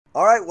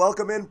All right,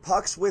 welcome in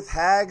Pucks with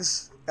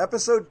Hags,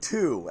 episode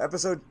 2.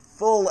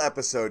 Full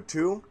episode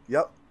 2.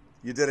 Yep,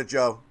 you did it,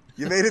 Joe.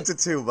 You made it to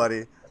 2,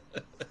 buddy.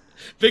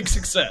 Big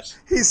success.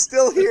 He's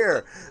still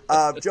here.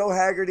 Joe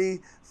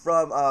Haggerty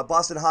from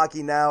Boston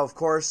Hockey Now, of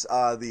course,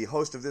 the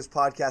host of this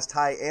podcast,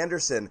 Ty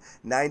Anderson,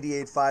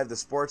 98.5 The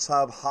Sports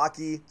Hub,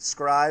 hockey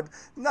scribe.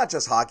 Not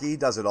just hockey, he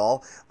does it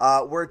all.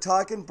 We're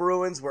talking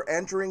Bruins. We're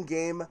entering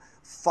Game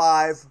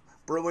 5.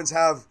 Bruins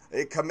have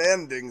a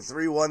commanding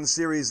 3-1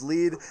 series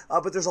lead,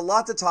 but there's a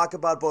lot to talk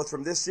about both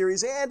from this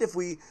series and if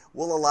we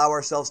will allow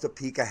ourselves to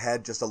peek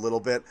ahead just a little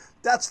bit,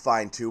 that's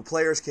fine too.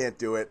 Players can't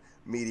do it.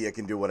 Media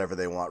can do whatever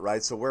they want,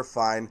 right? So we're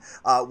fine.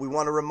 We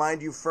want to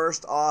remind you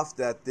first off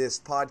that this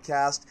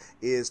podcast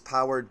is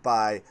powered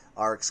by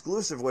our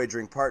exclusive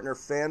wagering partner,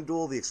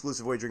 FanDuel, the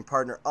exclusive wagering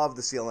partner of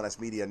the CLNS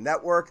Media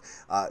Network.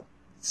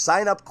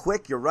 Sign up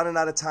quick. You're running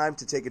out of time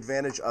to take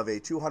advantage of a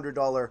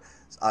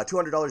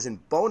 $200 in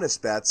bonus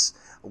bets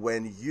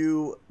when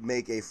you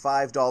make a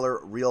 $5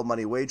 real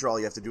money wager. All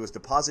you have to do is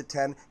deposit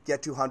 10,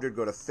 get 200,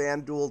 go to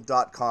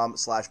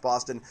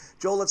fanduel.com/Boston.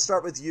 Joe, let's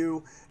start with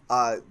you.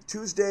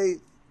 Tuesday,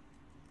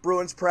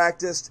 Bruins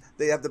practiced.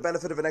 They have the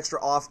benefit of an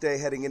extra off day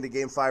heading into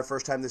Game 5.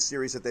 First time this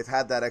series that they've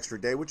had that extra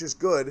day, which is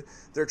good.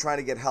 They're trying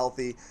to get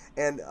healthy.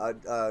 And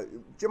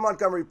Jim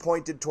Montgomery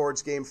pointed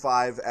towards Game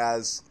 5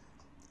 as,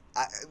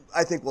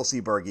 I think we'll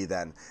see Bergie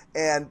then.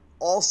 And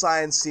all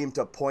signs seem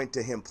to point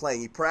to him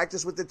playing. He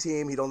practiced with the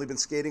team. He'd only been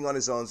skating on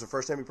his own. It's the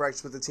first time he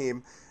practiced with the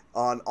team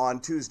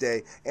on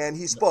Tuesday. And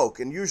he spoke.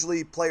 And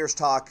usually players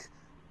talk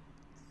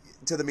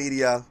to the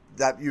media.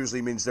 That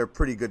usually means they're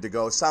pretty good to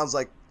go. Sounds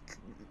like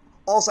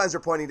all signs are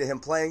pointing to him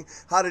playing.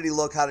 How did he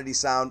look? How did he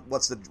sound?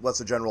 What's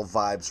the general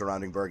vibe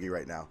surrounding Bergie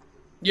right now?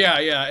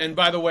 Yeah. And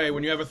by the way,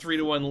 when you have a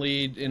 3-1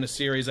 lead in a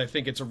series, I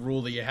think it's a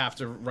rule that you have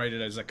to write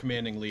it as a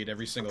commanding lead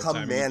every single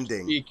time you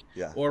speak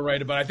or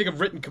write about it. I think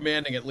I've written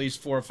commanding at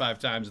least 4 or 5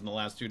 times in the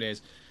last 2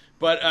 days.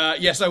 But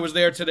yes, I was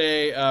there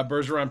today.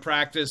 Bergeron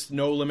practiced,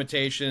 no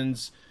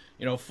limitations.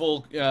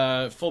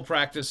 Full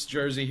practice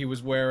jersey he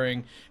was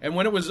wearing. And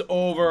when it was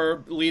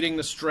over, leading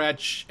the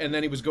stretch, and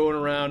then he was going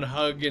around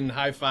hugging,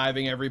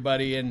 high-fiving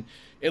everybody, and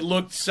it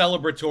looked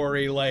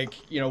celebratory, like,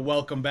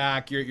 welcome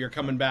back, you're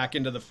coming back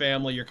into the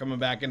family, you're coming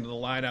back into the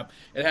lineup.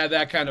 It had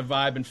that kind of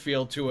vibe and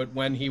feel to it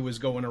when he was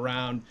going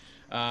around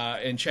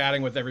and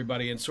chatting with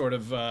everybody and sort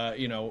of,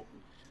 it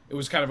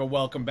was kind of a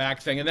welcome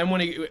back thing. And then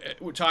when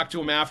we talked to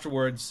him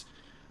afterwards,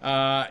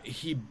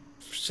 he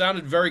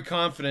sounded very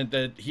confident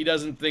that he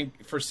doesn't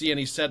foresee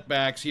any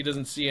setbacks, he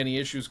doesn't see any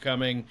issues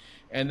coming,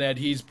 and that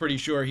he's pretty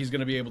sure he's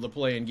going to be able to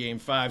play in Game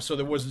 5. So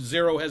there was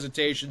zero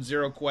hesitation,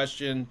 zero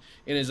question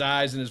in his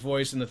eyes and his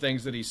voice and the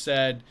things that he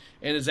said.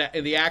 And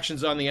the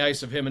actions on the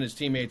ice of him and his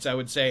teammates, I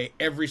would say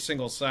every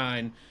single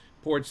sign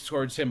points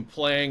towards him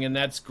playing, and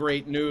that's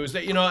great news.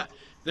 That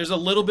there's a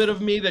little bit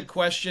of me that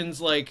questions,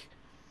 like,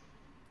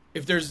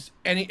 if there's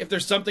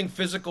something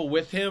physical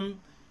with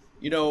him,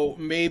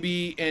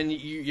 maybe, and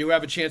you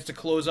have a chance to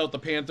close out the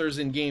Panthers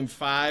in Game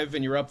 5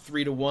 and you're up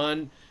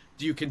 3-1,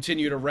 do you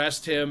continue to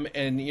rest him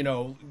and,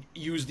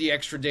 use the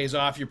extra days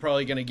off you're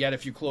probably going to get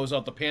if you close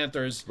out the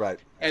Panthers? Right.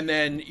 And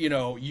then,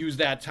 use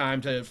that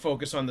time to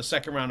focus on the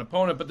second round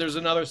opponent. But there's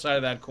another side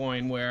of that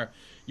coin where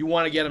you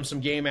want to get him some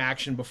game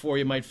action before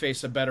you might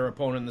face a better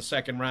opponent in the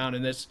second round,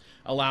 and this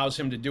allows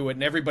him to do it.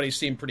 And everybody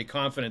seemed pretty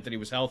confident that he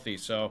was healthy.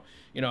 So,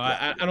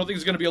 I don't think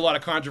there's going to be a lot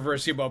of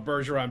controversy about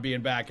Bergeron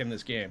being back in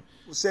this game.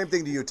 Same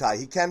thing to you, Ty.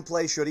 He can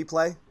play. Should he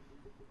play?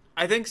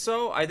 I think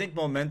so. I think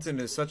momentum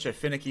is such a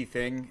finicky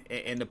thing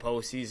in the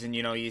postseason.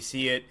 You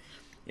see it.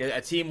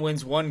 A team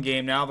wins one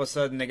game, now all of a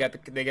sudden they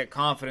get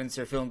confidence.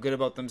 They're feeling good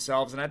about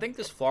themselves, and I think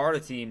this Florida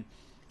team,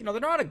 they're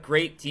not a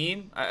great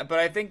team, but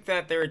I think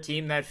that they're a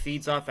team that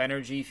feeds off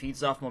energy,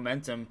 feeds off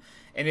momentum.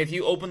 And if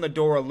you open the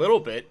door a little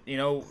bit,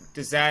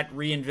 does that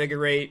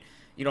reinvigorate,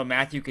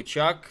 Matthew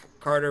Tkachuk,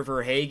 Carter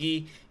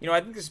Verhaeghe?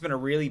 I think this has been a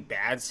really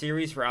bad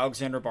series for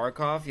Alexander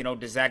Barkov.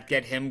 Does that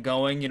get him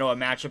going? A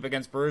matchup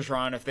against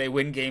Bergeron, if they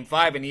win Game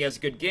 5 and he has a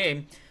good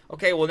game,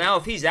 okay, well now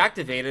if he's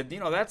activated,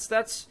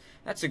 that's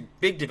a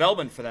big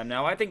development for them.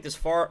 Now I think this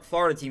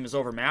Florida team is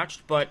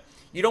overmatched, but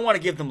you don't want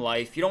to give them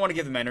life, you don't want to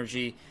give them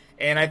energy.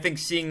 And I think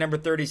seeing number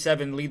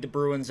 37 lead the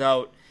Bruins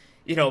out,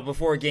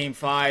 before Game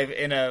 5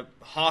 in a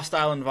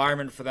hostile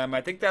environment for them,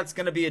 I think that's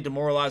going to be a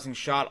demoralizing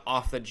shot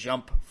off the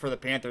jump for the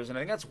Panthers. And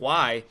I think that's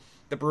why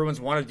the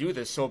Bruins want to do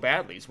this so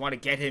badly. Is want to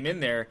get him in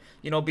there,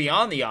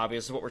 beyond the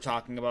obvious of what we're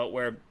talking about,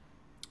 where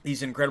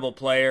he's an incredible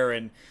player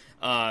and,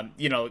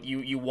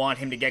 you want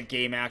him to get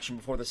game action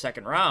before the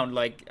second round.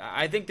 Like,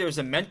 I think there's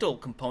a mental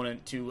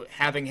component to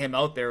having him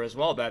out there as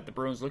well that the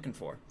Bruins looking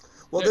for.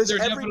 Well, there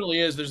definitely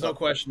is. There's no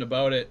question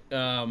about it.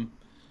 And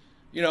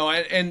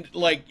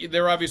like,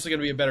 they're obviously going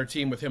to be a better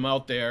team with him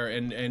out there,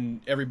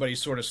 and everybody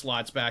sort of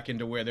slots back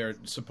into where they're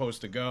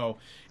supposed to go.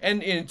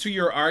 And to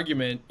your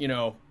argument,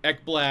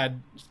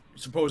 Ekblad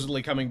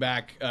supposedly coming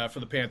back for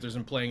the Panthers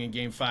and playing in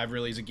Game 5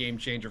 really is a game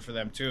changer for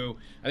them too.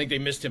 I think they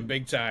missed him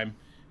big time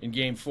in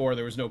Game 4.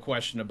 There was no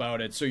question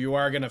about it. So you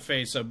are going to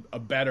face a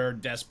better,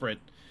 desperate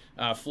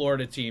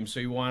Florida team, so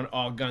you want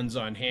all guns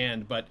on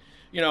hand. But,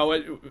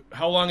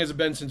 how long has it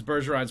been since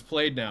Bergeron's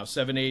played now?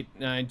 7, 8,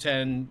 9,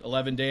 10,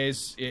 11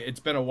 days? It's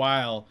been a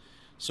while.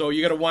 So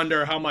you got to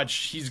wonder how much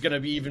he's going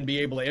to even be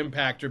able to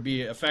impact or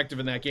be effective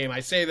in that game.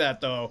 I say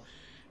that, though,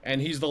 and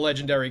he's the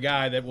legendary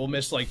guy that will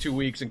miss like 2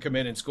 weeks and come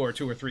in and score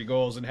 2 or 3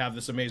 goals and have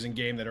this amazing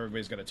game that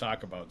everybody's going to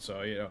talk about.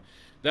 So,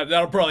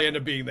 that'll probably end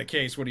up being the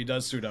case when he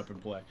does suit up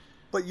and play.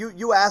 But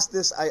you asked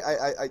this.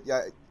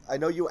 I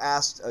know you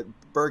asked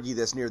Bergie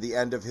this near the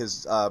end of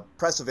his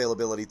press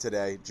availability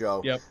today,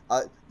 Joe. Yep.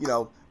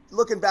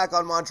 Looking back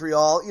on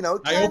Montreal,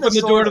 I opened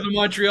the door to the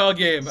Montreal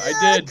game. Yeah,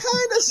 I did.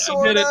 Kind of,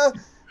 sort of.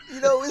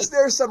 Is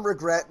there some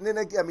regret? And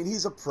I mean,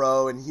 he's a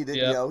pro, and he did.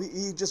 Yep.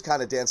 He just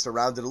kind of danced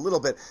around it a little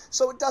bit.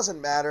 So it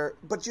doesn't matter.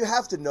 But you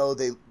have to know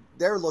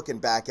they're looking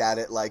back at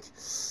it like,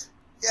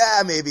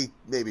 yeah,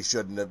 maybe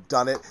shouldn't have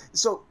done it.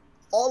 So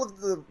all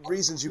of the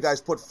reasons you guys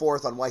put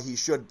forth on why he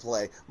should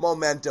play,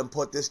 momentum,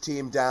 put this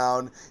team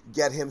down,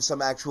 get him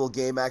some actual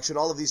game action,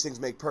 all of these things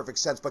make perfect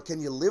sense. But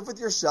can you live with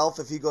yourself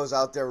if he goes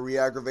out there,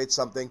 re-aggravates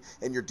something,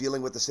 and you're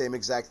dealing with the same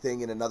exact thing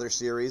in another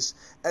series?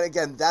 And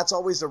again, that's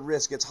always a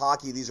risk. It's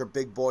hockey. These are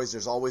big boys.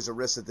 There's always a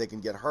risk that they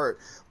can get hurt.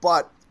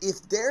 But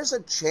if there's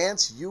a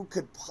chance you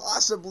could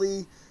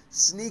possibly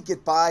sneak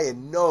it by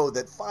and know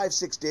that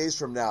 5-6 days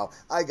from now,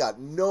 I got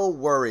no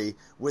worry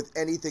with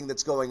anything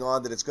that's going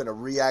on that it's going to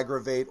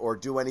re-aggravate or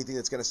do anything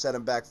that's going to set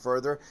him back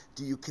further,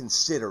 do you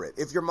consider it?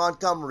 If you're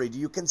Montgomery, do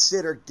you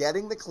consider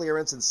getting the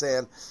clearance and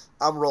saying,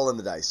 I'm rolling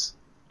the dice?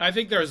 I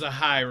think there's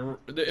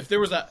if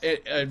there was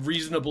a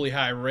reasonably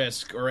high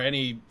risk or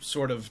any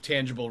sort of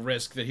tangible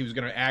risk that he was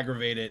going to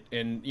aggravate it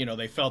and,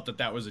 they felt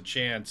that was a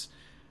chance,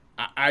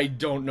 I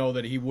don't know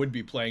that he would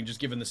be playing, just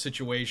given the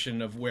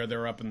situation of where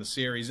they're up in the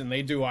series. And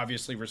they do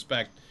obviously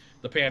respect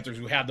the Panthers,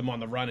 who had them on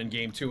the run in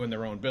Game 2 in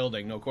their own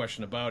building, no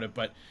question about it.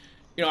 But,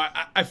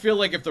 I feel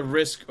like if the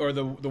risk or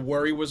the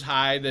worry was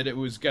high that it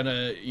was going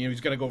to, he's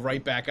going to go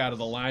right back out of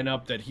the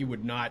lineup, that he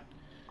would not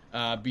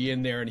be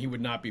in there and he would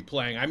not be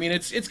playing. I mean,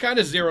 it's kind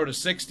of 0 to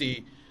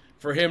 60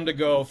 for him to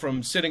go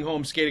from sitting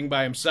home skating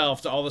by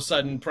himself to all of a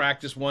sudden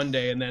practice one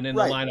day and then in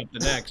the lineup the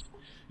next,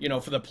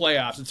 for the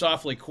playoffs. It's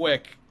awfully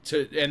quick.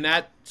 And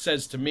that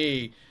says to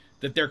me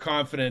that they're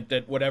confident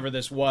that whatever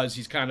this was,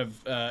 he's kind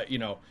of,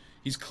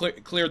 he's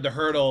cleared the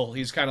hurdle.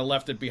 He's kind of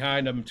left it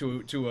behind him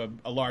to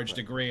a large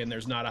degree, and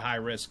there's not a high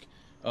risk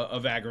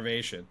of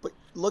aggravation. But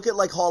look at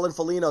like Hall and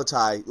Foligno,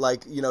 Ty,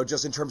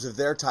 just in terms of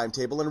their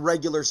timetable and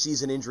regular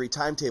season injury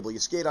timetable. You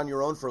skate on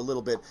your own for a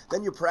little bit,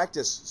 then you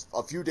practice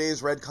a few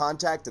days red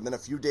contact and then a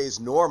few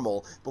days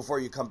normal before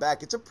you come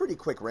back. It's a pretty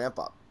quick ramp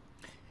up.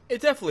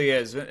 It definitely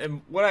is.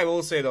 And what I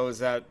will say, though, is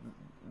that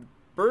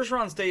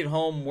Bergeron stayed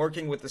home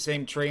working with the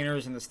same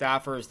trainers and the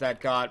staffers that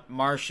got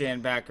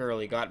Marchand back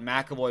early, got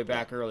McAvoy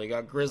back early,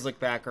 got Grzelcyk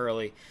back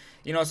early.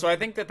 So I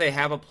think that they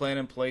have a plan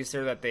in place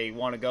there that they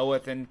want to go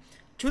with. And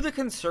to the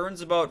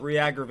concerns about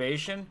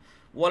re-aggravation,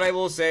 what I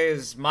will say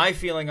is my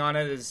feeling on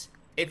it is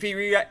if he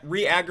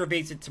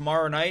re-aggravates it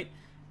tomorrow night,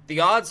 the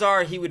odds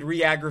are he would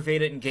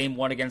re-aggravate it in Game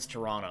 1 against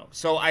Toronto.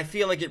 So I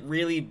feel like it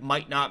really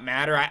might not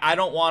matter. I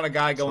don't want a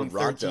guy going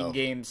 13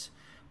 games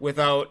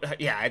without...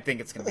 Yeah, I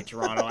think it's going to be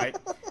Toronto.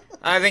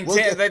 I think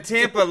that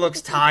Tampa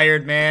looks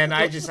tired, man.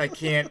 I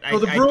can't.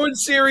 The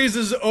Bruins series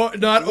is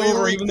not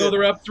over, even though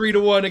they're up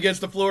 3-1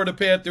 against the Florida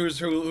Panthers,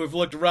 who have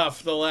looked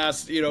rough the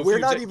last few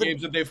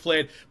games that they've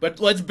played.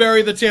 But let's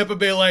bury the Tampa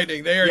Bay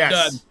Lightning; they are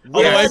done.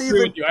 Although I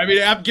agree with you. I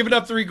mean, giving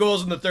up 3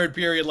 goals in the third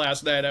period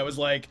last night, I was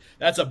like,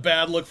 that's a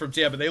bad look from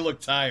Tampa. They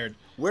look tired.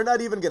 We're not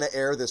even going to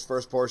air this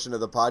first portion of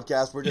the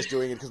podcast. We're just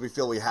doing it because we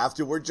feel we have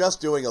to. We're just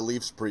doing a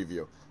Leafs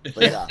preview.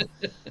 But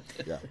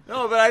yeah.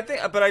 No, but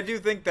I do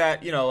think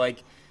that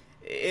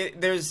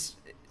there's,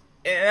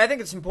 and I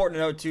think it's important to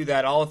note too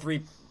that all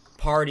 3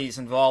 parties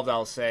involved,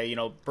 I'll say,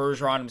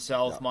 Bergeron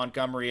himself,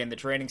 Montgomery, and the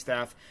training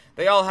staff,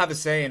 they all have a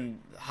say in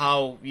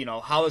how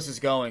this is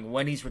going,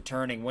 when he's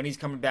returning, when he's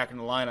coming back in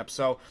the lineup.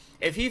 So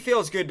if he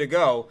feels good to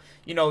go,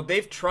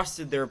 they've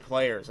trusted their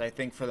players, I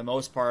think, for the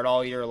most part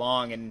all year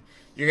long, and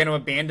you're going to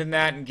abandon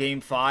that in Game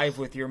 5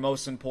 with your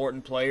most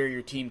important player,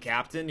 your team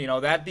captain.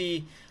 That'd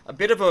be a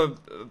bit of a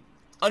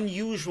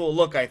unusual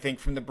look, I think,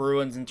 from the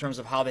Bruins in terms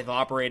of how they've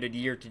operated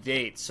year to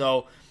date.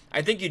 So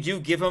I think you do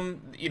give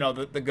them,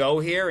 the go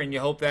here, and you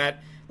hope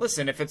that,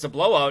 listen, if it's a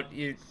blowout,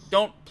 you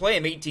don't play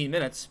him 18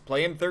 minutes.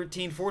 Play him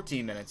 13,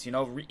 14 minutes,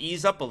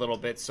 ease up a little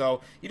bit.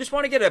 So you just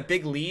want to get a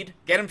big lead,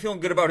 get him feeling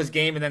good about his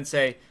game, and then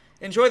say,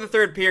 enjoy the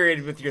third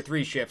period with your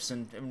 3 shifts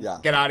and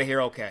get out of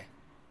here okay.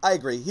 I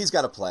agree. He's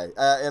got to play,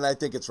 and I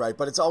think it's right.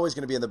 But it's always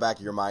going to be in the back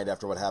of your mind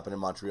after what happened in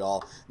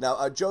Montreal.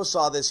 Now, Joe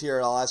saw this here,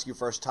 and I'll ask you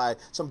first, Ty.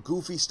 Some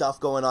goofy stuff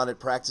going on at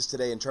practice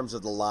today in terms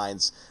of the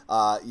lines.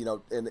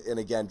 And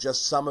again,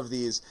 just some of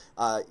these.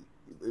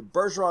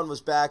 Bergeron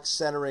was back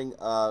centering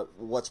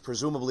what's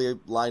presumably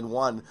line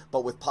 1,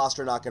 but with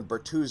Pasternak and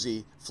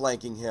Bertuzzi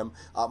flanking him.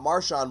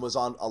 Marchand was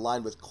on a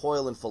line with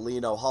Coyle and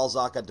Foligno.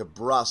 Halzaka,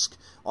 DeBrusk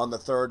on the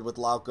third with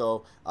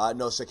Lauko,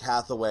 Nosek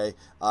Hathaway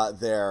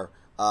there.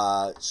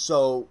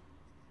 So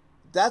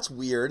that's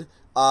weird.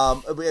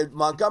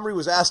 Montgomery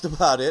was asked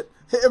about it.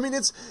 I mean,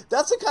 that's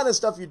the kind of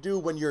stuff you do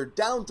when you're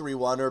down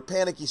 3-1 or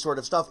panicky sort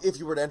of stuff if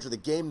you were to enter the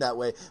game that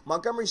way.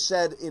 Montgomery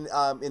said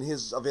in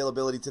his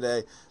availability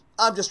today,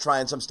 I'm just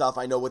trying some stuff.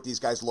 I know what these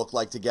guys look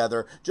like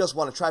together. Just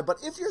want to try. But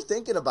if you're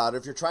thinking about it,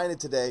 if you're trying it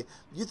today,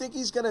 you think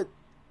he's going to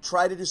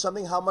try to do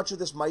something? How much of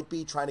this might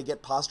be trying to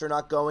get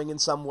Pastrnak going in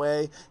some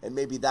way? And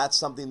maybe that's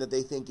something that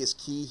they think is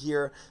key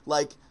here.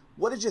 Like,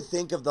 what did you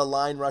think of the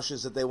line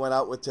rushes that they went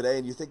out with today?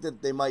 And you think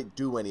that they might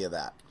do any of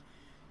that?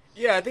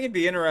 Yeah, I think it'd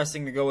be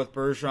interesting to go with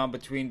Bergeron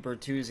between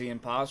Bertuzzi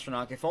and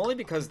Pastrnak, if only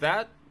because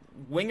that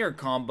winger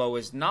combo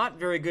is not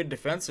very good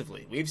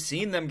defensively. We've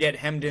seen them get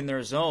hemmed in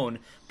their zone,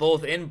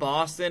 both in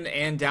Boston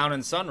and down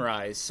in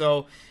Sunrise.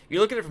 So you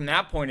look at it from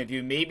that point of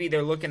view, maybe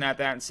they're looking at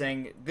that and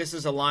saying, this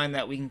is a line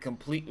that we can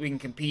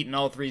compete in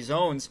all three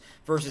zones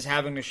versus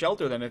having to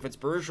shelter them if it's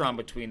Bergeron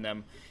between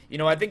them. You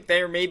know, I think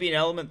there may be an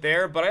element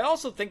there, but I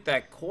also think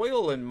that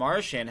Coyle and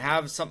Marchand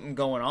have something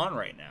going on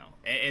right now.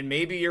 And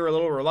maybe you're a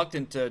little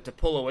reluctant to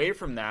pull away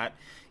from that,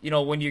 you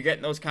know, when you're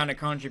getting those kind of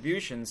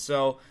contributions.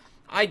 So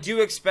I do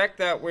expect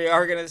that we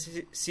are going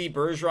to see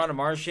Bergeron and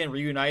Marchand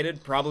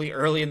reunited probably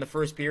early in the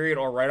first period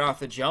or right off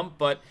the jump.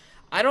 But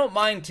I don't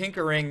mind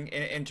tinkering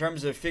in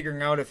terms of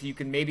figuring out if you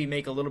can maybe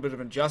make a little bit of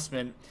an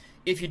adjustment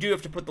if you do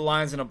have to put the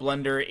lines in a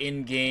blender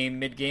in-game,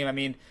 mid-game. I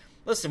mean,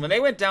 listen, when they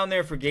went down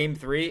there for Game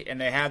 3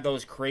 and they had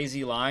those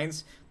crazy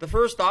lines, the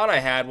first thought I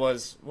had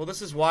was, well,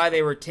 this is why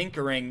they were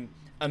tinkering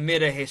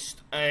amid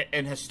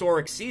an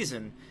historic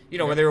season, you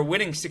know, where they were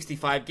winning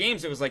 65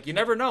 games. It was like, you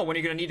never know when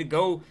you're going to need to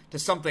go to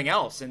something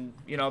else. And,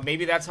 you know,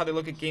 maybe that's how they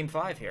look at Game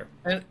 5 here.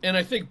 And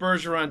I think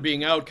Bergeron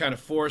being out kind of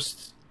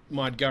forced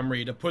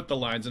Montgomery to put the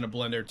lines in a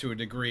blender to a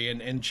degree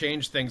and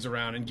change things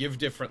around and give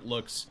different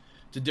looks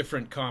to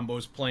different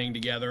combos playing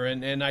together.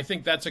 And I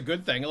think that's a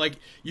good thing. Like,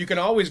 you can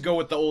always go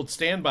with the old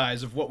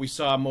standbys of what we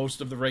saw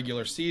most of the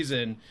regular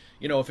season,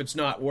 you know, if it's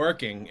not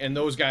working. And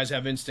those guys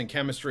have instant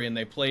chemistry and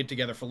they played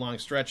together for long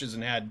stretches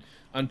and had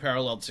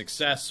unparalleled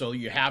success. So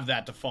you have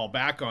that to fall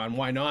back on.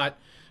 Why not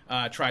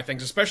try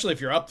things, especially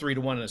if you're up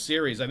 3-1 in a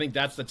series? I think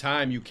that's the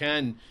time you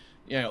can,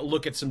 you know,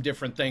 look at some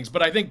different things.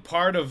 But I think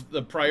part of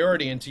the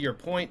priority, and to your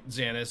point,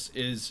 Zanis,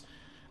 is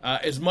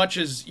as much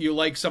as you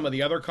like some of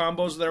the other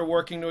combos that are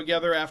working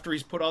together after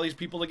he's put all these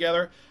people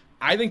together,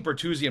 I think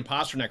Bertuzzi and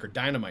Pastrnak are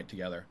dynamite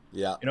together.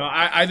 Yeah. You know,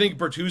 I think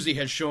Bertuzzi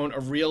has shown a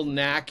real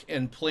knack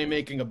and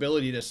playmaking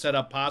ability to set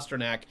up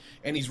Pastrnak,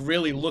 and he's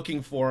really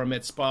looking for him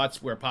at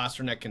spots where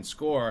Pastrnak can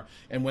score.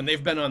 And when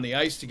they've been on the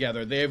ice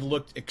together, they've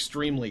looked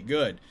extremely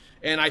good.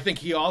 And I think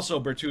he also,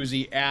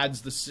 Bertuzzi,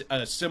 adds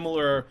a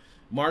similar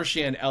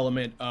Marchand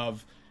element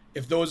of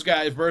if those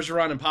guys,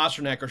 Bergeron and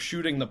Pastrnak, are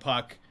shooting the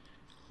puck,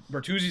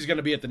 Bertuzzi's going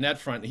to be at the net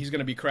front, and he's going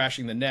to be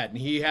crashing the net, and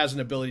he has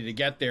an ability to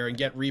get there and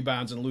get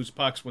rebounds and lose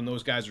pucks when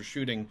those guys are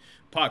shooting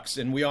pucks.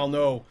 And we all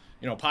know,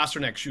 you know,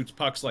 Pastrnak shoots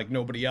pucks like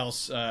nobody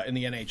else in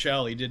the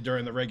NHL. He did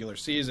during the regular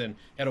season,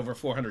 had over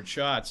 400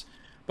 shots.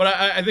 But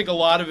I think a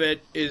lot of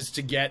it is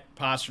to get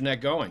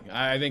Pastrnak going.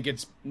 I think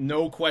it's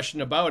no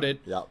question about it.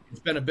 Yeah. It's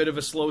been a bit of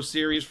a slow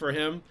series for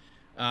him.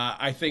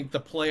 I think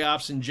the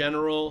playoffs in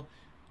general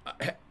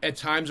at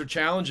times are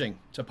challenging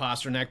to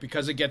Pastrnak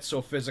because it gets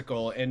so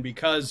physical and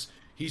because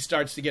he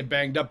starts to get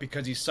banged up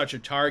because he's such a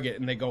target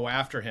and they go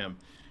after him.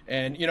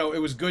 And, you know, it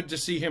was good to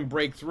see him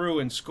break through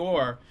and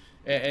score,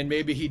 and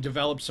maybe he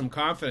developed some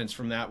confidence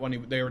from that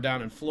when they were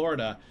down in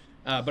Florida.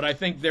 But I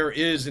think there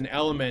is an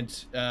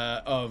element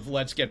of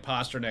let's get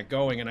Pastrnak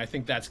going, and I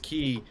think that's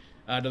key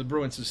to the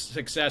Bruins'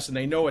 success. And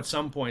they know at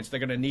some points they're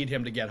going to need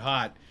him to get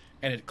hot,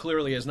 and it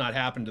clearly has not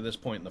happened to this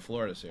point in the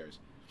Florida series.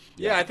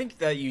 Yeah, I think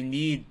that you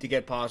need to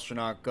get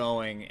Pastrnak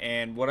going.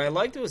 And what I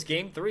liked was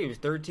Game 3 was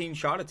 13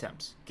 shot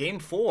attempts. Game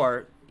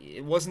 4,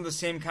 it wasn't the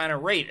same kind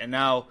of rate. And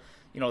now,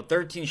 you know,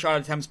 13 shot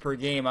attempts per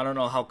game, I don't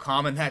know how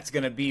common that's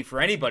going to be for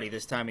anybody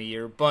this time of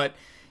year. But,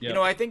 you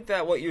know, I think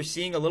that what you're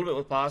seeing a little bit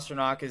with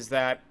Pastrnak is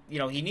that, you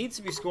know, he needs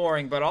to be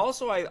scoring. But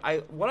also,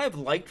 what I've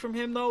liked from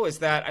him, though, is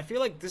that I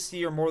feel like this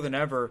year more than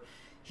ever,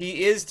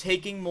 he is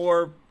taking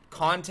more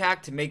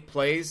contact to make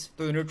plays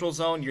through the neutral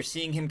zone. You're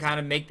seeing him kind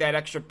of make that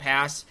extra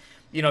pass,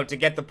 you know, to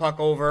get the puck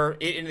over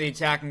into the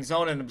attacking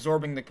zone and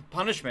absorbing the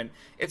punishment.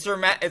 It's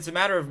a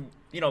matter of,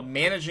 you know,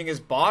 managing his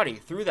body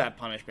through that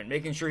punishment,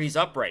 making sure he's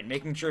upright,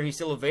 making sure he's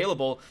still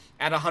available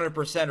at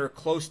 100% or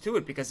close to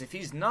it. Because if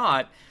he's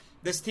not,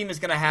 this team is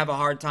going to have a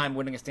hard time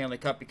winning a Stanley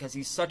Cup because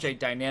he's such a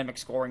dynamic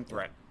scoring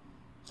threat.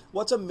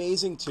 What's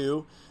amazing,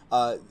 too,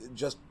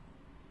 just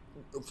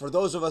for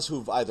those of us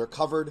who've either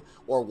covered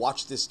or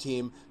watched this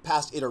team,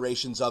 past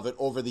iterations of it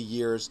over the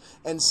years,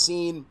 and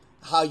seen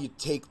how you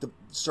take the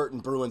certain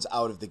Bruins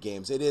out of the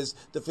games. It is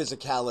the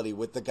physicality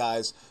with the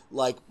guys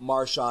like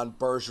Marchand,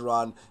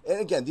 Bergeron. And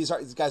again, these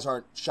guys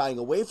aren't shying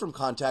away from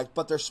contact,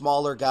 but they're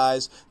smaller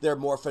guys. They're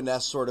more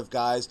finesse sort of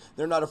guys.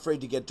 They're not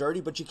afraid to get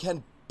dirty, but you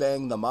can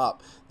bang them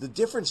up. The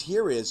difference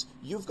here is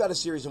you've got a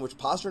series in which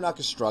Pastrnak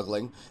is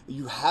struggling.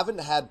 You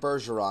haven't had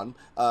Bergeron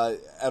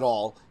at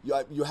all.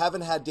 You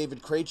haven't had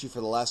David Krejci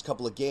for the last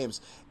couple of games.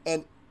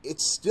 And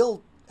it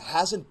still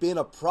hasn't been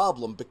a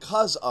problem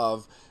because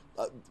of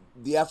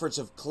the efforts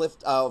of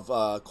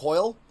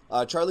Coyle,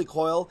 Charlie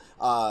Coyle,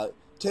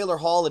 Taylor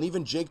Hall, and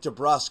even Jake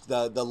DeBrusk,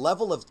 the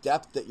level of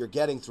depth that you're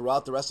getting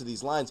throughout the rest of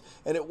these lines.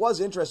 And it was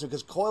interesting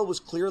because Coyle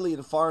was clearly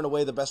and far and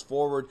away the best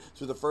forward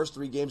through the first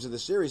 3 games of the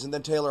series, and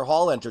then Taylor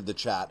Hall entered the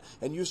chat,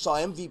 and you saw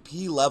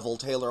MVP level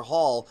Taylor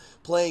Hall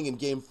playing in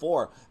Game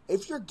 4.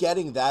 If you're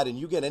getting that and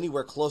you get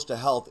anywhere close to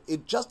health,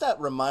 just that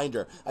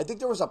reminder. I think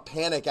there was a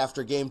panic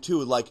after Game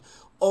 2, like,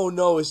 oh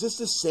no, is this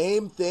the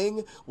same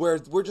thing where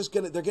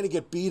they're gonna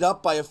get beat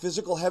up by a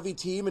physical heavy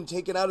team and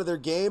taken out of their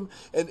game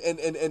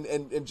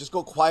and just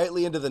go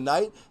quietly into the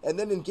night? And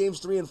then in games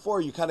 3 and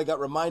 4, you kind of got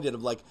reminded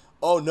of like,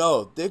 oh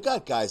no, they've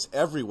got guys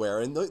everywhere,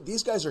 and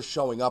these guys are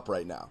showing up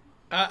right now.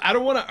 I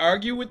don't want to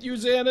argue with you,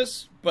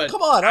 Xanis, but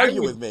come on,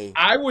 argue with me.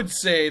 I would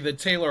say that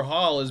Taylor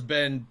Hall has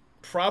been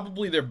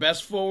probably their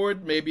best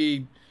forward,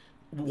 maybe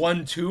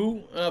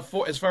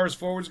 1-2 as far as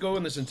forwards go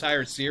in this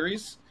entire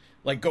series.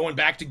 Like going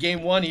back to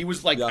Game 1, he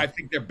was like, I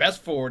think their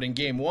best forward in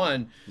Game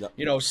 1.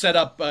 Yep. Set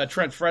up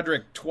Trent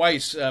Frederick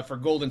twice for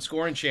golden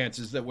scoring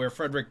chances where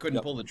Frederick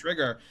couldn't pull the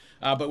trigger,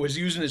 but was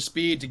using his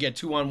speed to get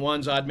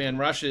 2-on-1s, odd man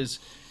rushes,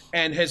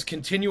 and has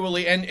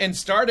continually and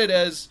started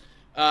as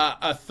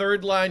a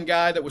third line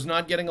guy that was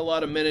not getting a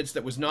lot of minutes,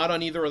 that was not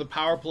on either of the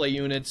power play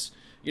units.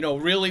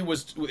 Really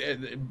was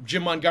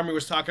Jim Montgomery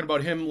was talking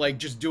about him like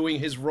just doing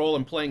his role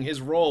and playing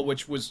his role,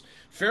 which was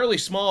fairly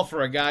small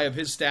for a guy of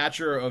his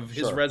stature, of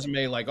his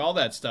resume, like all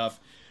that stuff.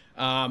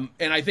 And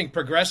I think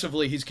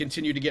progressively he's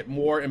continued to get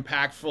more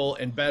impactful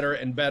and better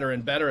and better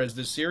and better as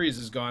this series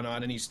has gone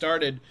on. And he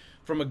started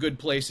from a good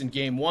place in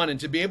Game 1. And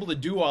to be able to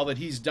do all that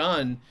he's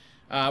done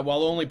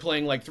while only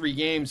playing like 3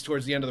 games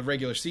towards the end of the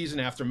regular season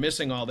after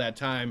missing all that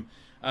time,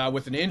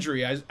 with an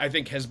injury, I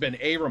think has been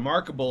A,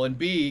 remarkable, and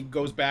B,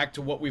 goes back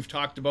to what we've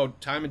talked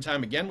about time and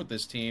time again with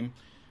this team,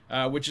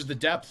 which is the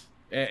depth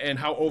and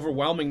how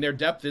overwhelming their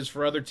depth is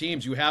for other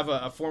teams. You have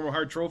a former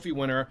Hart Trophy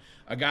winner,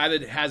 a guy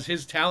that has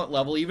his talent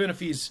level, even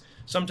if he's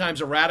sometimes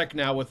erratic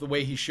now with the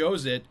way he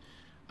shows it,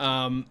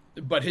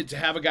 but to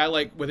have a guy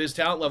like with his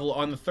talent level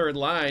on the third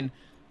line,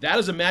 that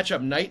is a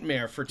matchup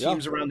nightmare for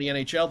teams around the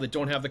NHL that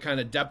don't have the kind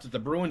of depth that the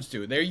Bruins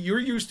do. You're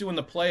used to in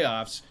the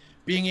playoffs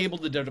being able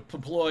to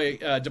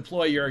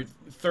deploy your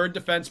third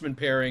defenseman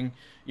pairing,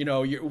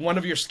 one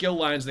of your skill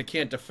lines that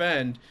can't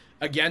defend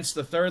against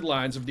the third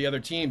lines of the other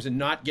teams and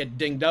not get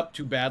dinged up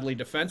too badly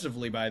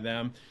defensively by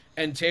them.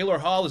 And Taylor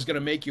Hall is going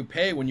to make you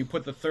pay when you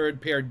put the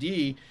third pair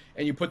D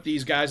and you put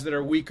these guys that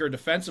are weaker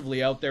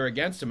defensively out there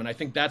against him. And I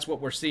think that's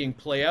what we're seeing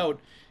play out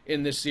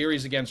in this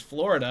series against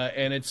Florida.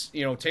 And it's,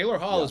 Taylor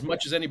Hall, as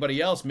much as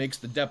anybody else, makes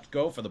the depth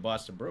go for the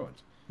Boston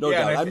Bruins. No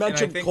doubt. I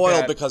mentioned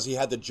Coyle because he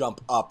had to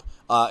jump up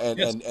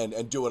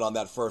and do it on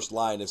that first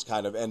line is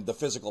kind of, and the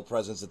physical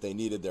presence that they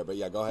needed there. But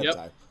yeah, go ahead,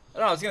 Ty.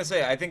 No, I was going to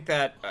say, I think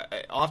that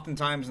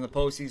oftentimes in the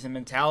postseason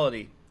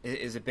mentality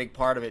is a big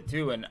part of it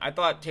too. And I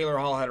thought Taylor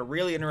Hall had a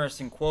really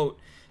interesting quote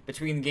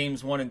between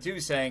games 1 and 2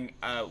 saying,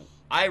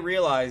 I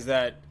realize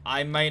that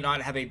I might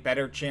not have a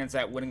better chance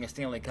at winning a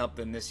Stanley Cup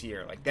than this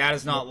year. Like, that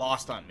is not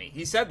lost on me.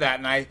 He said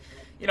that, and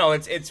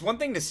it's one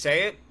thing to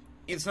say it.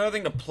 It's another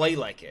thing to play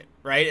like it,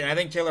 right? And I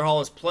think Taylor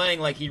Hall is playing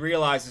like he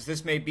realizes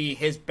this may be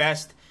his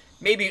best,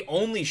 maybe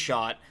only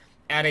shot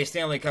at a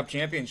Stanley Cup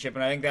championship.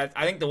 And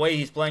I think the way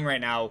he's playing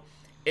right now,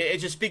 it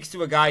just speaks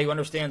to a guy who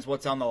understands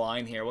what's on the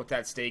line here, what's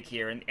at stake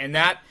here. And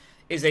that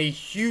is a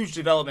huge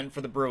development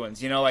for the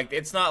Bruins.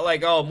 It's not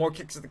like, oh, more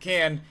kicks at the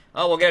can,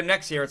 oh, we'll get him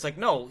next year. It's like,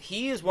 no,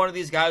 he is one of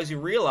these guys who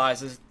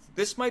realizes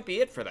this might be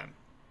it for them.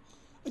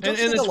 And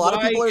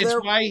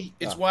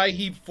it's why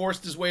he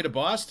forced his way to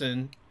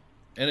Boston.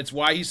 And it's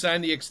why he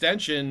signed the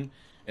extension,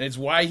 and it's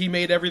why he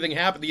made everything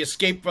happen. The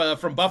escape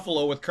from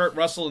Buffalo with Kurt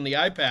Russell in the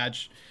eye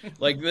patch.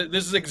 Like,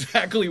 this is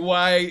exactly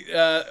why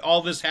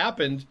all this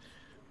happened,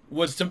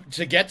 was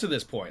to get to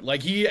this point.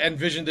 Like, he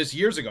envisioned this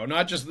years ago,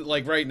 not just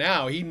like right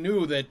now. He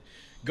knew that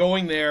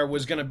going there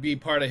was going to be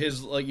part of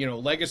his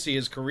legacy,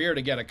 his career,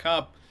 to get a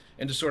cup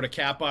and to sort of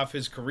cap off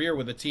his career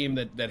with a team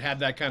that had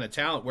that kind of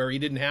talent where he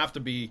didn't have to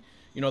be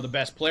the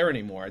best player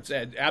anymore. It's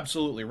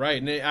absolutely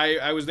right. And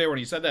I was there when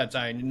he said that,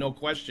 Ty, and no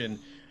question,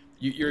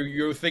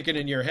 you're thinking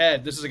in your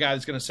head, this is a guy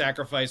that's going to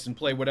sacrifice and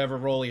play whatever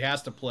role he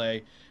has to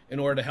play in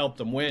order to help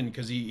them win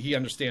because he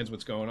understands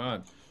what's going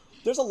on.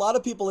 There's a lot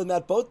of people in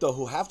that boat, though,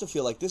 who have to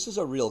feel like this is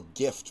a real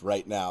gift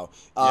right now.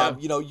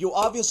 You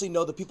obviously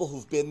know the people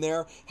who've been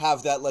there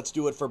have that, let's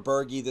do it for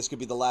Bergie, this could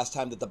be the last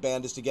time that the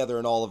band is together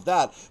and all of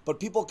that. But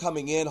people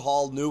coming in,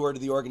 Hall, newer to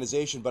the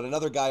organization, but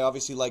another guy,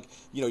 obviously, like,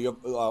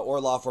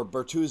 Orlov or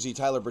Bertuzzi,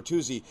 Tyler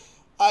Bertuzzi,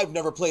 I've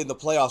never played in the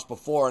playoffs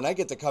before, and I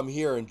get to come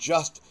here and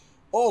just...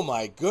 oh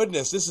my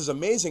goodness, this is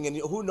amazing, and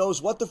who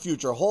knows what the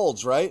future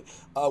holds, right?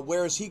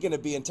 Where is he going to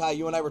be? And Ty,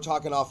 you and I were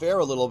talking off air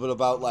a little bit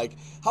about like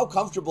how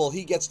comfortable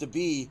he gets to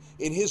be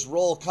in his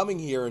role coming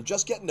here and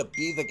just getting to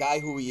be the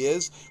guy who he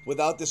is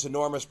without this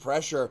enormous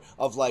pressure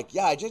of like,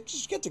 I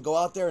just get to go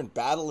out there and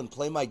battle and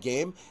play my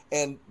game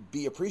and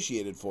be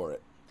appreciated for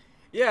it.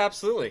 Yeah,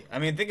 absolutely. I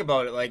mean, think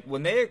about it. Like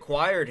when they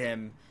acquired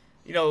him,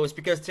 it was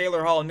because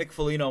Taylor Hall and Nick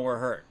Foligno were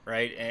hurt,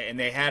 right? And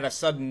they had a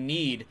sudden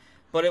need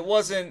but it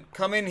wasn't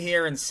come in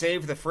here and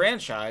save the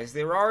franchise.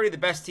 They were already the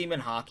best team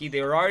in hockey.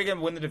 They were already going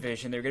to win the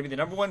division. They were going to be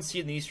the number one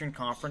seed in the Eastern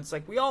Conference.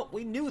 Like,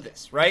 we knew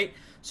this, right?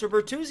 So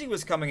Bertuzzi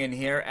was coming in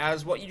here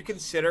as what you'd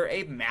consider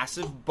a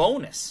massive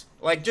bonus.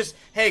 Like, just,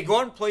 hey, go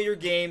out and play your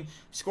game,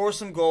 score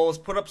some goals,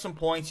 put up some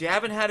points. You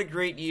haven't had a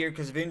great year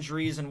because of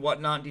injuries and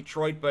whatnot in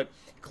Detroit, but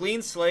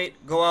clean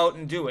slate, go out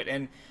and do it.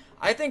 And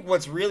I think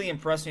what's really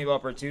impressed me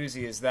about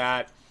Bertuzzi is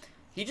that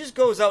he just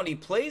goes out and he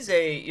plays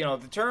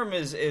the term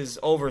is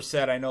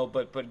overset, I know,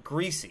 but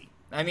greasy.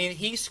 I mean,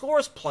 he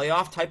scores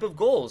playoff type of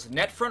goals,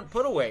 net front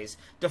putaways,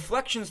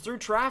 deflections through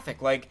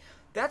traffic. Like,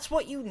 that's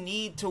what you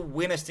need to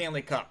win a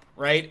Stanley Cup,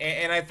 right?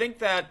 And I think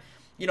that,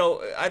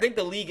 I think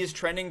the league is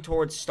trending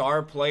towards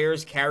star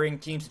players carrying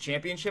teams to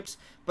championships,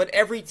 but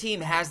every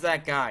team has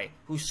that guy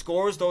who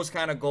scores those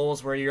kind of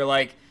goals where you're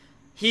like,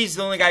 he's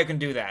the only guy who can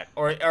do that,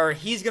 or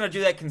he's going to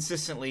do that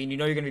consistently, and you're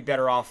going to be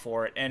better off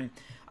for it. And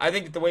I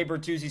think that the way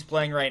Bertuzzi's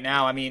playing right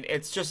now, I mean,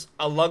 it's just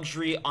a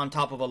luxury on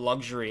top of a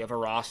luxury of a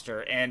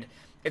roster, and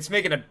it's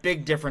making a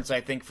big difference,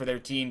 I think, for their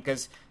team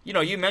because,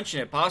 you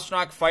mentioned it,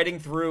 Pastrnak fighting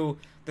through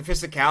the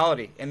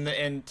physicality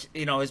and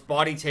his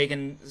body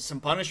taking some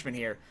punishment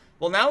here.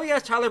 Well, now he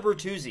has Tyler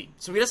Bertuzzi,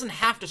 so he doesn't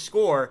have to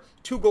score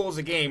 2 goals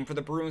a game for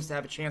the Bruins to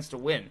have a chance to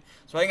win.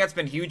 So I think that's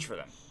been huge for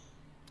them.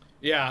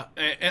 Yeah,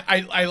 and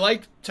I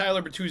like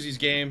Tyler Bertuzzi's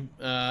game.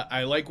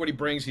 I like what he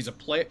brings. He's a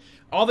play.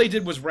 All they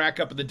did was rack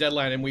up at the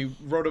deadline, and we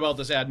wrote about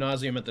this ad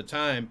nauseum at the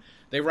time.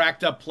 They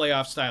racked up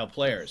playoff-style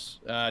players.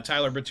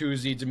 Tyler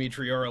Bertuzzi,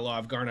 Dmitry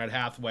Orlov, Garnet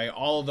Hathaway,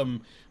 all of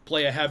them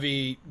play a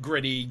heavy,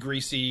 gritty,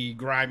 greasy,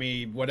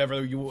 grimy, whatever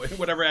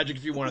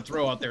adjective you want to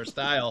throw out their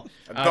style.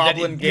 A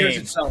goblin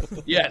game.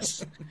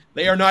 Yes,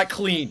 they are not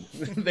clean.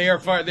 They are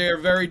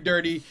very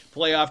dirty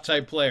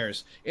playoff-type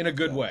players in a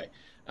good way.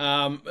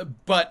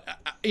 But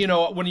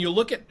when you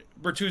look at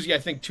Bertuzzi, I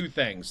think 2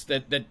 things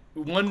that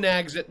one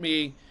nags at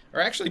me, or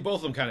actually both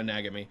of them kind of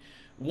nag at me.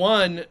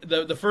 One,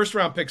 the first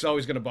round pick's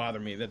always going to bother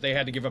me that they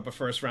had to give up a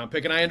first round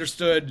pick, and I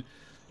understood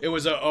it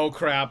was oh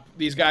crap,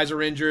 these guys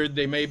are injured,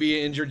 they may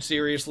be injured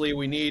seriously.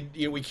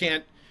 We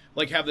can't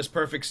have this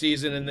perfect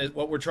season and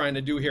what we're trying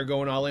to do here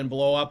going all in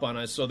blow up on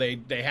us. So they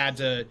had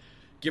to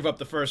give up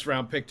the first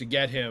round pick to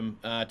get him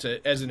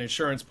as an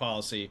insurance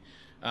policy.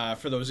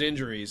 For those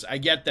injuries. I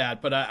get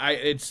that, but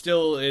it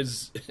still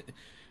is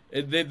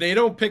they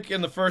don't pick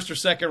in the first or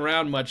second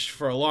round much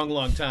for a long,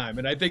 long time.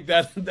 And I think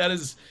that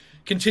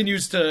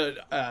continues to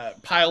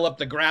pile up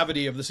the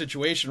gravity of the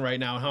situation right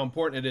now and how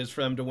important it is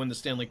for them to win the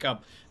Stanley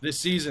Cup this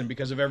season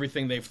because of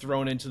everything they've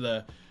thrown into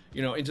the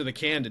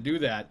can to do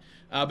that.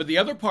 But the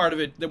other part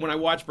of it that when I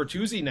watch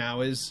Bertuzzi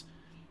now is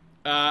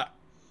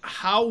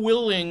how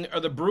willing are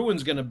the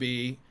Bruins going to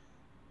be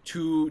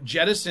to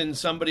jettison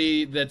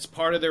somebody that's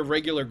part of their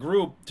regular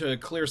group to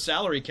clear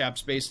salary cap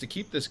space to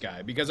keep this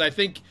guy? Because I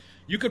think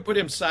you could put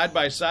him side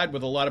by side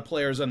with a lot of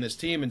players on this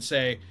team and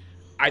say,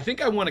 I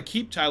think I want to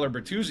keep Tyler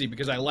Bertuzzi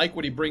because I like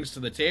what he brings to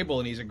the table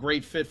and he's a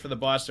great fit for the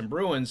Boston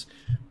Bruins.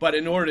 But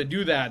in order to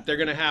do that, they're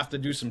going to have to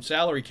do some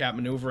salary cap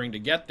maneuvering to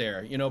get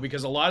there,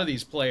 because a lot of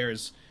these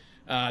players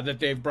that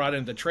they've brought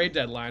in at the trade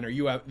deadline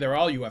they're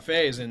all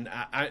UFAs, and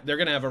they're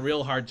going to have a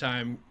real hard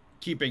time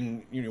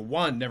keeping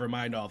one, never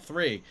mind all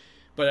 3.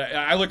 But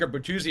I look at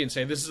Bertuzzi and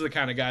say this is the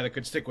kind of guy that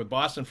could stick with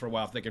Boston for a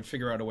while if they can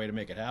figure out a way to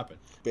make it happen.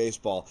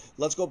 Baseball.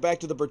 Let's go back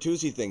to the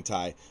Bertuzzi thing,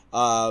 Ty.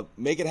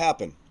 Make it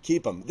happen.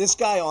 Keep him. This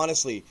guy,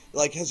 honestly,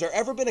 has there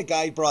ever been a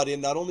guy brought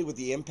in not only with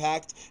the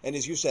impact, and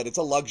as you said, it's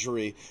a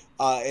luxury,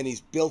 and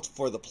he's built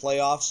for the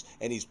playoffs,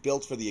 and he's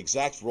built for the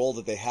exact role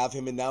that they have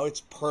him in now.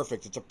 It's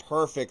perfect. It's a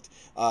perfect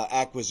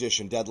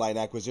deadline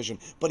acquisition.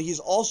 But he's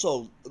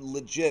also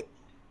legit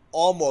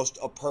almost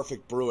a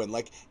perfect Bruin.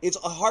 It's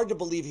hard to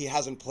believe he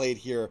hasn't played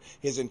here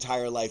his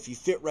entire life. He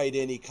fit right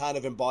in. He kind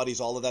of embodies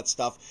all of that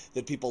stuff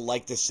that people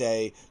like to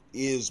say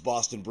is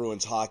Boston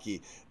Bruins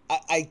hockey.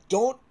 I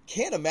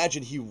can't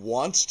imagine he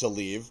wants to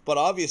leave, but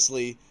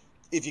obviously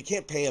if you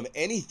can't pay him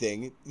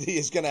anything,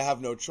 he's going to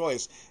have no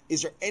choice.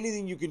 Is there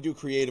anything you can do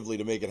creatively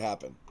to make it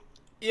happen?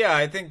 Yeah,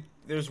 I think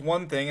there's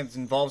one thing. It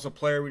involves a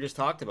player we just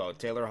talked about,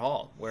 Taylor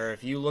Hall, where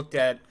if you looked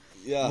at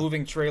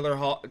moving Taylor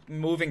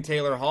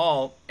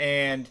Hall,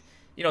 and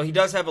he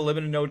does have a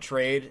limited no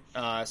trade,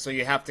 so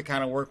you have to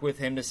kind of work with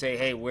him to say,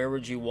 hey, where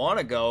would you want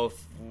to go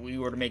if we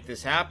were to make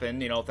this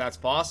happen? If that's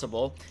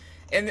possible.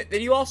 And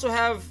then you also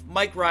have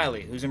Mike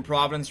Riley, who's in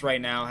Providence right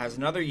now, has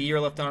another year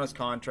left on his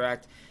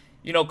contract.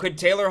 Could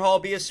Taylor Hall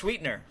be a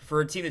sweetener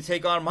for a team to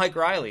take on Mike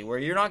Riley, where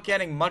you're not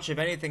getting much of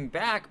anything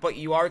back, but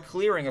you are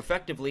clearing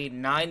effectively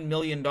 $9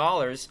 million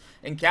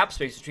in cap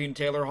space between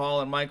Taylor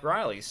Hall and Mike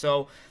Riley?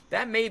 So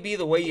that may be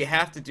the way you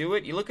have to do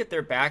it. You look at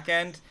their back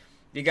end.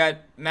 You got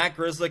Matt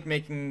Grzelcyk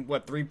making,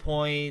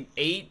 3.8,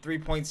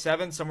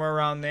 3.7, somewhere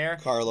around there.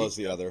 Carlos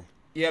the other.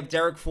 You have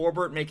Derek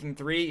Forbort making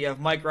 3. You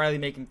have Mike Riley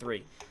making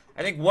 3.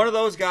 I think one of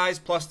those guys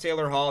plus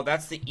Taylor Hall,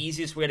 that's the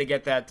easiest way to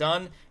get that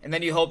done. And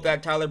then you hope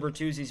that Tyler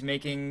Bertuzzi's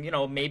making,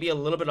 maybe a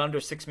little bit under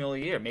 $6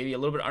 million a year, maybe a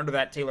little bit under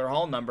that Taylor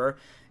Hall number.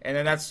 And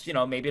then that's,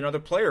 maybe another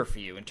player for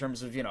you in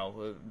terms of,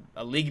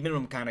 a league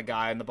minimum kind of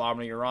guy in the bottom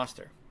of your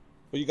roster.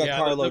 Well, you got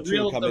Carlo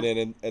coming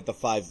in at the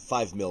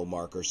five mil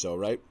mark or so,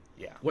 right?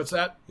 Yeah. What's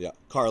that? Yeah,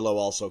 Carlo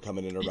also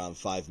coming in around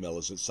 $5 million.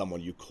 Is it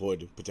someone you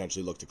could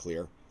potentially look to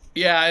clear?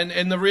 Yeah,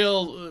 and the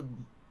real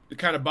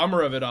kind of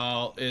bummer of it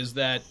all is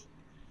that,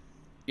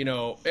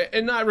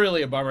 and not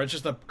really a bummer, it's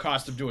just the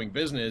cost of doing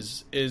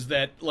business, is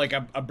that like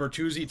a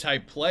Bertuzzi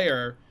type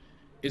player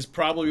is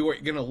probably what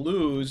you're going to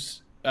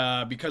lose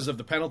because of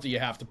the penalty you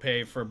have to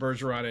pay for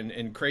Bergeron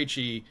and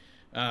Krejci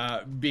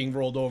being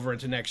rolled over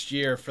into next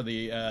year for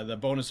the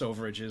bonus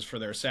overages for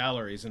their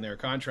salaries and their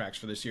contracts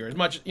for this year. As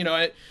much,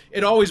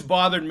 it always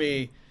bothered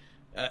me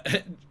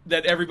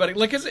that everybody,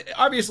 like, 'cause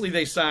obviously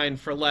they signed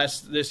for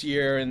less this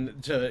year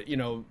and to,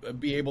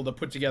 be able to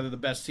put together the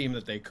best team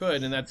that they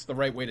could, and that's the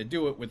right way to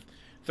do it with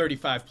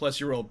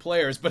 35-plus-year-old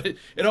players. But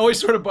it always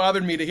sort of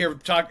bothered me to hear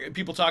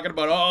people talking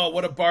about, oh,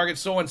 what a bargain,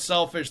 so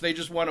unselfish, they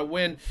just want to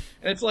win.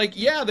 And it's like,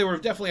 yeah, they were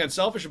definitely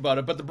unselfish about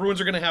it, but the Bruins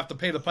are going to have to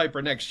pay the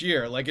piper next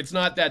year. Like, it's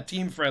not that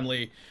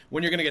team-friendly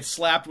when you're going to get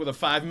slapped with a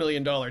 $5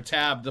 million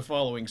tab the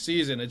following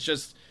season. It's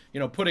just,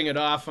 putting it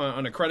off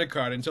on a credit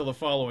card until the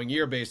following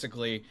year,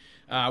 basically,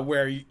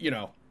 where,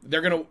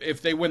 they're going to,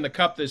 if they win the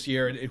cup this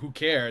year, who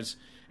cares?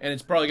 And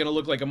it's probably going to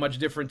look like a much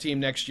different team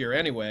next year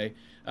anyway.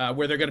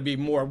 Where they're going to be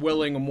more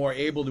willing or more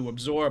able to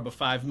absorb a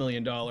 $5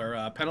 million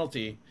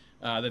penalty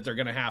that they're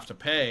going to have to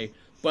pay.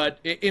 But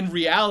in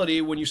reality,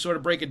 when you sort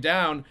of break it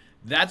down,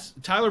 that's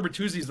Tyler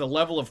Bertuzzi's the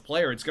level of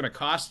player it's going to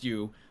cost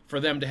you for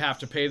them to have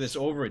to pay this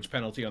overage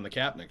penalty on the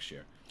cap next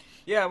year.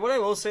 Yeah, what I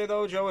will say,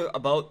 though, Joe,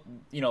 about,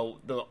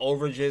 the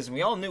overages, and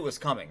we all knew it was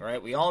coming,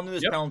 right? We all knew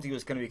this penalty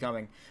was going to be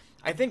coming.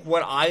 I think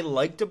what I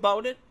liked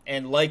about it,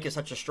 and like is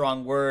such a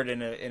strong word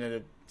in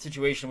a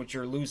situation which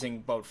you're losing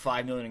about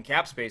 $5 million in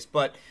cap space,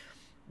 but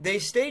they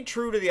stayed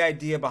true to the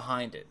idea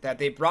behind it, that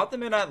they brought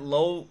them in at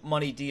low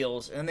money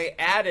deals and they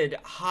added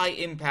high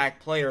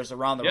impact players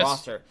around the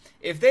roster.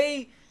 If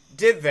they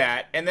did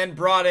that and then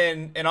brought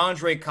in an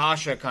Andre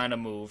Kasha kind of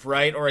move,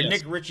 right, or a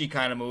Nick Ritchie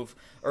kind of move,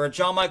 or a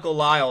John Michael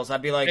Lyles,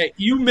 I'd be like, hey,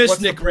 you missed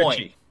Nick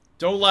Ritchie.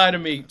 Don't lie to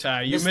me,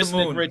 Ty. You missed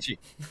Nick Ritchie.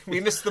 We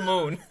missed the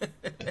moon.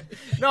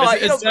 No,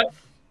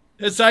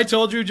 as I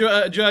told you,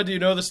 John, do you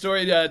know the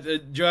story?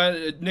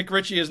 Nick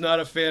Ritchie is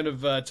not a fan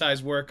of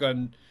Ty's work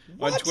on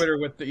Twitter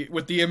with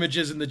the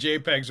images and the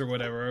JPEGs or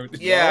whatever.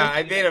 Yeah,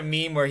 I made a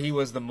meme where he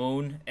was the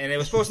moon, and it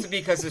was supposed to be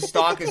because his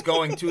stock is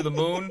going to the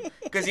moon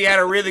because he had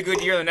a really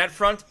good year in the net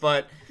front,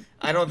 but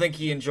I don't think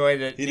he enjoyed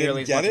it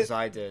nearly as much as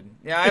I did.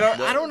 Yeah,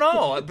 I don't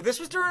know. But this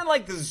was during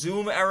like the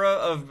Zoom era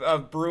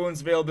of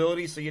Bruins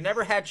availability, so you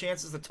never had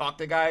chances to talk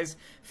to guys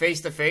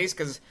face to face.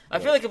 Because I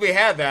feel like if we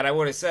had that, I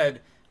would have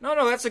said, "No,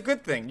 that's a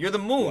good thing. You're the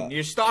moon. Yeah.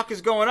 Your stock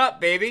is going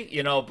up,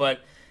 baby."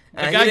 But.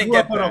 The guy grew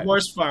up on a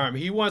horse farm.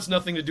 He wants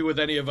nothing to do with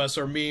any of us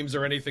or memes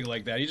or anything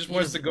like that. He just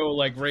wants to go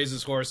like raise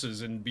his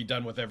horses and be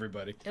done with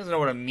everybody. He doesn't know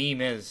what a meme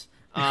is.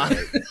 But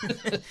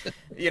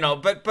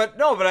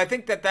I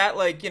think that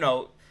like,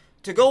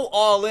 to go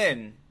all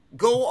in.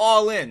 Go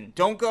all in.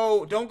 Don't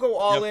go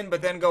all in,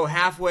 but then go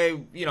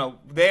halfway,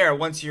 there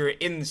once you're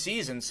in the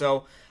season.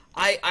 So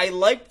I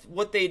liked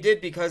what they did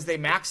because they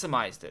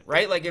maximized it,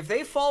 right? Like if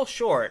they fall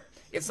short,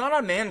 it's not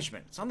on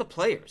management. It's on the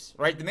players,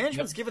 right? The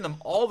management's given them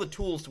all the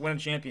tools to win a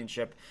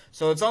championship,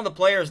 so it's on the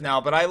players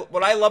now. But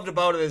what I loved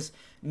about it is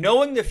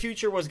knowing the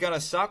future was going to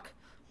suck,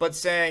 but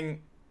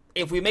saying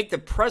if we make the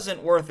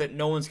present worth it,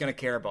 no one's going to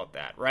care about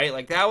that, right?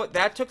 Like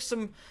that took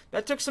some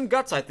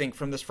guts, I think,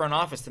 from this front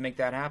office to make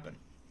that happen.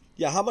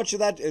 Yeah, how much of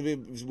that, I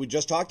mean, we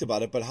just talked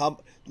about it, but how,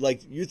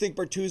 like, you think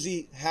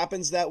Bertuzzi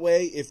happens that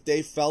way if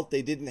they felt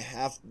they didn't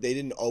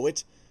owe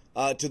it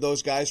to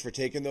those guys for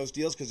taking those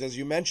deals? Because as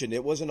you mentioned,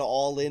 it was an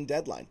all-in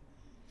deadline.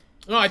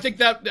 No, I think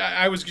that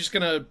I was just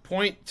going to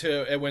point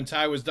to when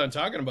Ty was done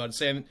talking about it,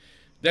 saying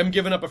them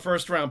giving up a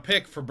first-round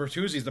pick for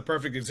Bertuzzi is the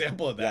perfect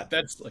example of that. Yeah.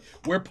 That's like,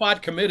 we're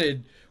pot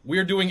committed.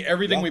 We're doing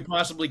everything we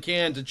possibly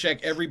can to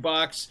check every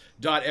box,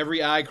 dot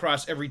every I,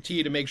 cross every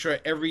T to make sure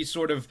every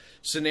sort of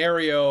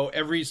scenario,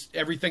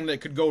 everything that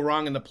could go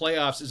wrong in the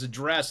playoffs is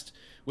addressed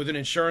with an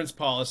insurance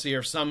policy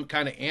or some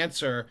kind of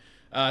answer.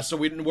 So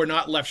we're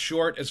not left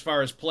short as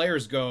far as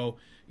players go.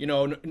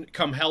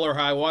 Come hell or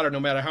high water, no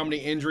matter how many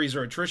injuries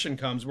or attrition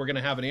comes, we're going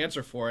to have an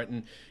answer for it.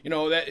 And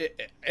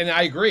and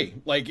I agree.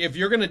 Like if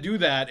you're going to do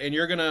that and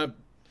you're going to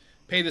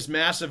pay this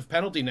massive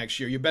penalty next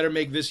year, you better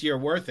make this year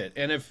worth it.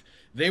 And if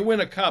they win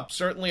a cup,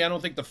 certainly I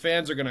don't think the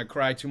fans are going to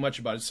cry too much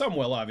about it. Some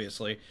will,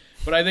 obviously,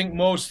 but I think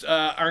most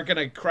aren't going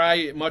to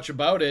cry much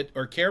about it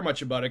or care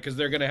much about it because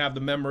they're going to have the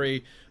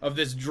memory of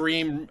this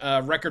dream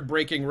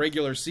record-breaking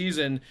regular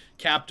season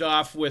capped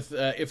off with,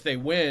 if they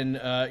win,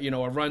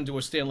 a run to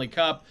a Stanley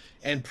Cup,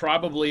 and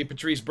probably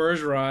Patrice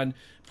Bergeron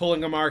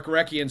pulling a Mark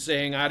Recchi and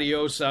saying,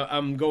 adios,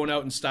 I'm going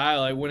out in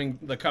style, I'm winning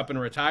the cup and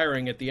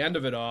retiring at the end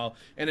of it all.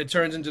 And it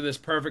turns into this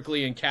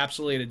perfectly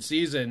encapsulated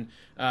season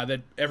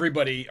that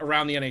everybody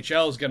around the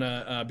NHL is going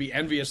to be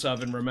envious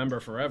of and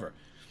remember forever.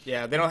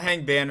 Yeah, they don't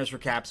hang banners for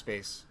cap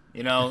space.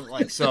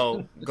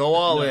 So go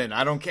all in.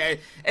 I don't care.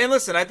 And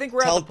listen, I think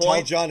we're at the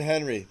point. Tell John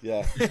Henry,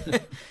 yeah.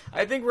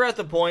 I think we're at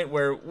the point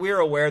where we're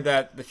aware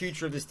that the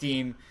future of this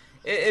team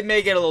it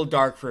may get a little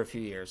dark for a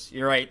few years.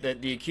 You're right.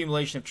 The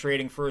accumulation of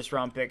trading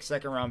first-round picks,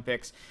 second-round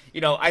picks,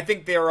 I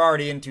think they're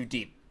already in too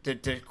deep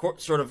to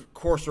sort of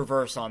course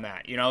reverse on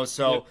that,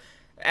 So yep.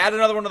 Add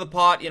another one to the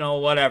pot,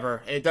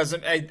 whatever. It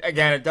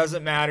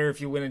doesn't matter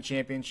if you win a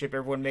championship.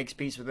 Everyone makes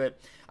peace with it.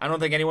 I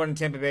don't think anyone in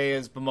Tampa Bay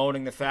is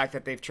bemoaning the fact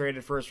that they've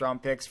traded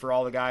first-round picks for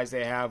all the guys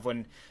they have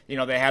when,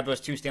 they have those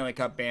 2 Stanley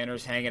Cup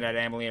banners hanging at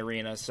Amalie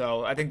Arena.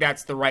 So I think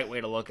that's the right way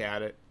to look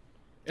at it.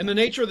 And the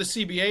nature of the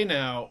CBA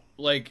now,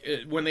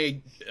 when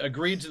they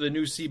agreed to the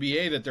new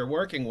CBA that they're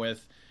working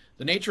with,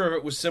 the nature of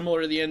it was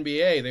similar to the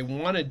NBA. They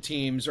wanted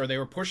teams, or they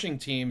were pushing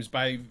teams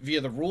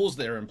via the rules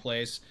that are in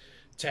place,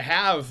 to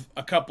have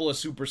a couple of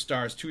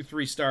superstars, 2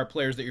 3-star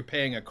players that you're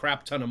paying a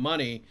crap ton of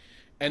money,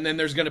 and then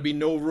there's going to be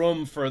no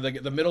room for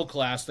the middle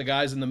class, the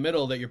guys in the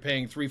middle that you're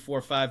paying $3,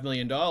 $4, $5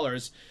 million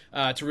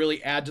to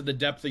really add to the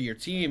depth of your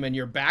team, and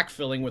you're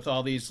backfilling with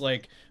all these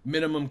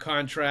minimum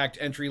contract,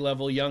 entry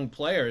level young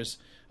players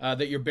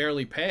that you're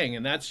barely paying,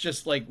 and that's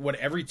just what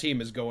every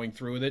team is going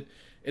through. That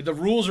the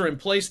rules are in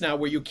place now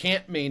where you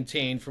can't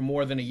maintain for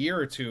more than a year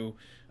or two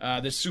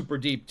this super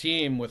deep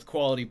team with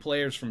quality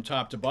players from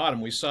top to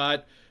bottom. We saw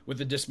it with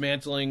the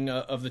dismantling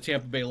of the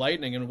Tampa Bay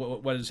Lightning and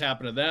what has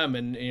happened to them,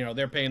 and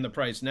they're paying the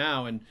price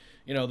now, and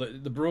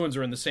the Bruins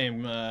are in the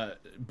same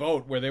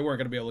boat where they weren't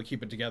going to be able to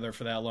keep it together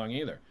for that long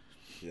either.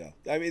 Yeah,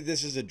 I mean,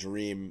 this is a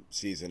dream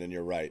season, and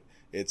you're right.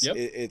 It's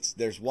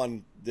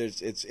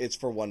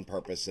for one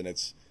purpose, and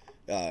it's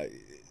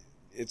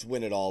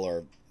win it all,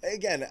 or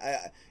again,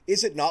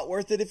 is it not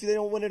worth it if they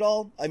don't win it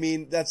all? I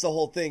mean, that's the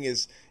whole thing.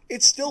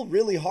 It's still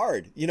really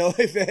hard,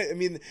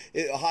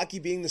 hockey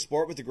being the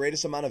sport with the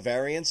greatest amount of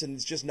variance, and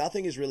it's just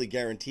nothing is really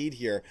guaranteed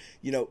here.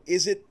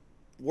 Is it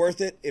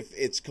worth it if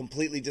it's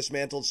completely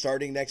dismantled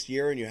starting next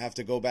year and you have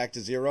to go back to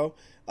zero?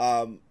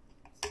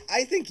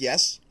 I think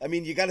yes. I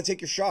mean, you got to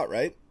take your shot,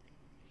 right?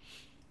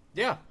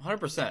 Yeah,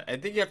 100%. I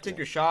think you have to take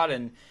your shot,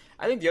 and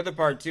I think the other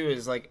part too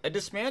is a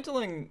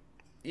dismantling.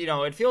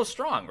 It feels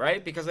strong,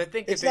 right? Because I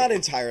think it's not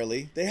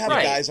entirely. They have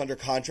guys under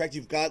contract.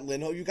 You've got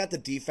Lindholm. You've got the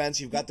defense.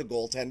 You've got the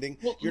goaltending.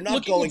 Well, you're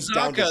not going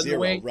down to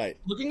zero, right?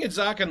 Looking at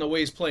Zacha and the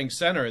way he's playing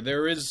center,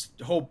 there is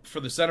hope for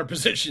the center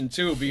position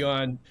too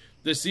beyond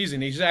this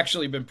season. He's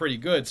actually been pretty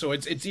good. So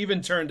it's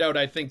even turned out,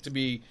 I think, to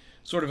be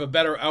sort of a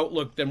better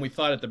outlook than we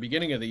thought at the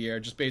beginning of the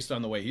year, just based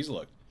on the way he's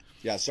looked.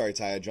 Yeah, sorry,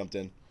 Ty, I jumped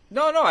in.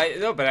 No,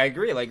 but I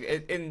agree.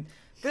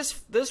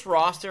 This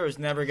roster is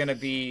never going to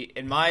be,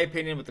 in my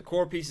opinion, with the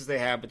core pieces they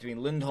have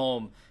between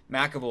Lindholm,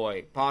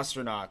 McAvoy,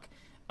 Pastrnak.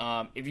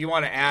 If you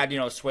want to add,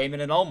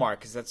 Swayman and Ullmark,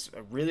 because that's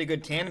a really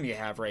good tandem you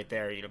have right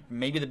there.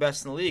 Maybe the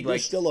best in the league. You're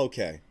still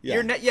okay.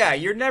 Yeah.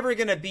 You're never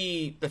going to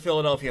be the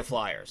Philadelphia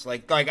Flyers. I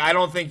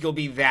don't think you'll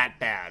be that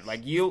bad.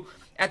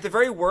 At the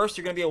very worst,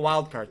 you're going to be a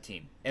wild card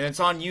team, and it's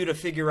on you to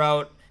figure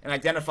out and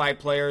identify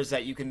players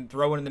that you can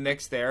throw in the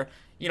mix there.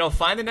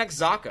 Find the next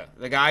Zacha,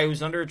 the guy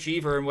who's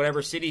underachiever in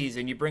whatever city he's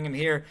in. You bring him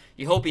here.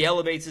 You hope he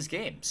elevates his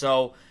game.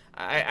 So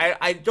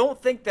I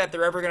don't think that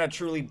they're ever going to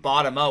truly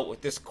bottom out with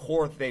this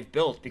core that they've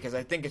built, because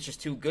I think it's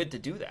just too good to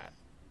do that.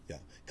 Yeah.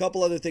 A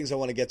couple other things I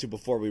want to get to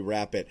before we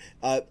wrap it.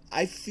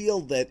 I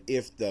feel that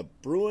if the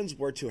Bruins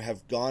were to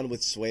have gone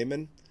with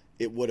Swayman,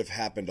 it would have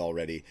happened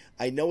already.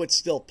 I know it's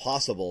still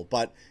possible,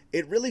 but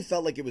it really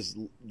felt like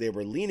they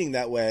were leaning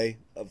that way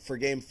for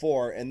Game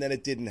 4, and then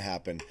it didn't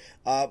happen.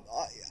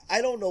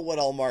 I don't know what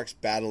Ullmark's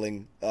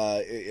battling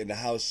and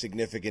how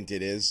significant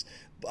it is.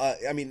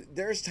 I mean,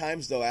 there's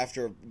times though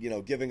after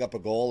giving up a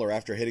goal or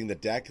after hitting the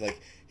deck,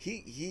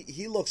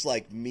 he looks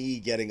like me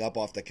getting up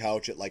off the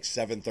couch at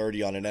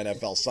 7:30 on an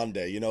NFL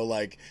Sunday.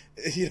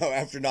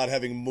 After not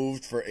having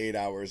moved for 8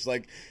 hours,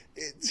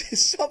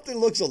 something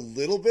looks a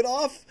little bit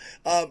off.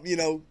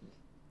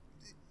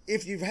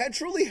 If you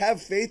truly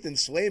have faith in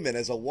Swayman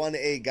as a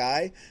 1A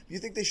guy, do you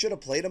think they should have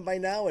played him by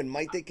now, and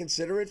might they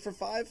consider it for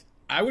 5?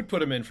 I would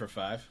put him in for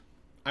 5.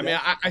 I mean,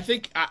 I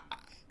think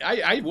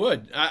I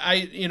would.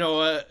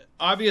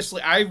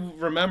 Obviously, I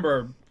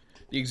remember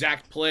the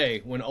exact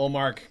play when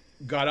Ullmark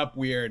got up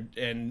weird,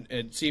 and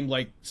it seemed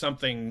like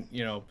something,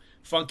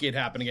 funky had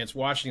happened against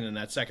Washington,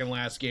 that second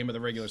last game of the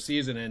regular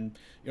season, and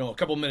a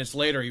couple minutes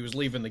later he was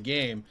leaving the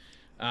game.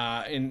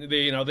 And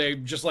they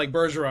just like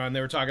Bergeron,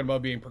 they were talking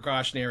about being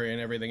precautionary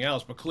and everything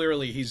else, but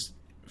clearly he's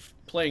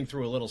playing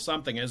through a little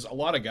something, as a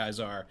lot of guys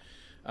are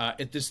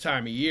at this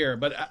time of year.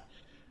 But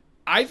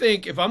I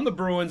think if I'm the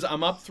Bruins,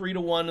 I'm up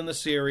 3-1 in the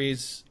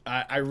series.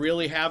 I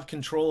really have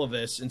control of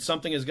this, and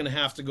something is going to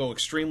have to go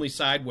extremely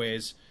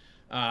sideways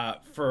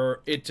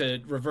for it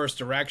to reverse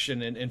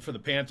direction and for the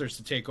Panthers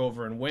to take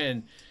over and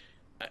win.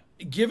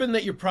 Given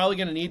that you're probably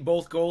going to need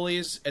both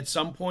goalies at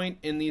some point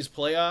in these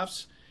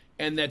playoffs,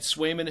 and that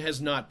Swayman has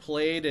not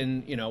played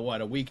in,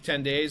 a week,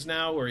 10 days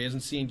now, where he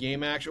hasn't seen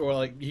game action,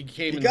 or he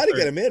came in. You got to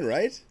get him in,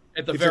 right?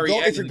 At the very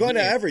end. If you're going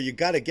to ever, you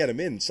got to get him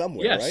in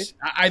somewhere, yes, right?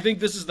 I think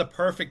this is the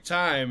perfect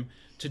time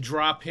to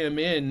drop him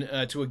in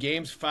to a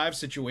Game 5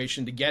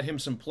 situation to get him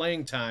some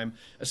playing time,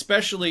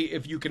 especially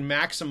if you can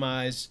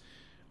maximize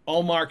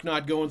Ullmark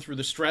not going through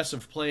the stress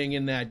of playing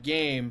in that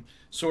game,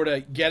 sort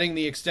of getting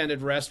the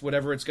extended rest,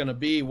 whatever it's going to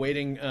be,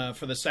 waiting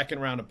for the second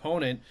round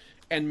opponent,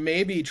 and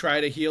maybe try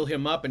to heal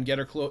him up and get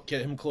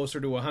him closer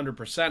to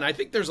 100%. I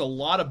think there's a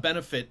lot of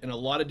benefit in a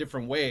lot of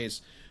different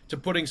ways to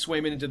putting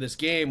Swayman into this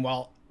game,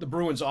 while the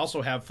Bruins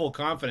also have full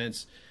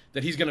confidence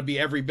that he's going to be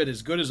every bit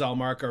as good as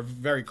Ullmark, or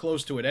very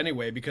close to it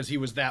anyway, because he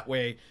was that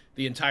way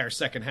the entire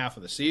second half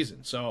of the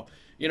season. So,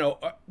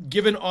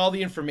 given all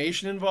the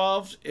information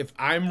involved, if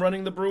I'm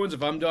running the Bruins,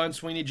 if I'm Don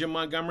Sweeney, Jim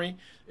Montgomery,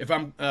 if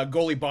I'm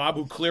goalie Bob,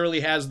 who clearly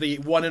has the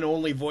one and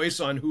only voice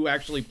on who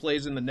actually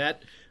plays in the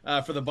net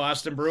for the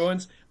Boston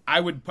Bruins,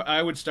 I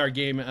would start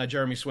Jeremy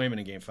Swayman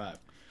in Game 5.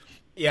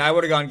 Yeah, I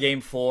would have gone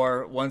Game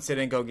 4. Once they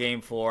didn't go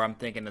Game 4, I'm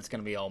thinking it's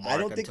going to be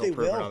Ullmark until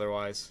proven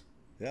otherwise.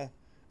 Yeah.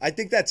 I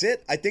think that's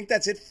it. I think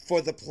that's it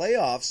for the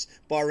playoffs,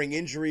 barring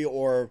injury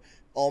or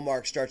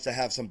Ullmark starts to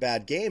have some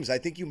bad games. I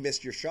think you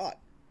missed your shot.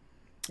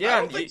 Yeah, I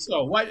don't think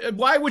so.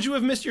 Why would you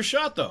have missed your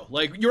shot, though?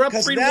 Like, you're up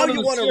 3-1 because now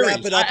you want to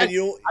wrap it up, and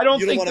you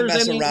don't want to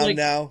mess around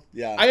now.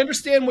 Yeah, I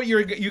understand what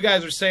you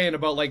guys are saying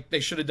about, like, they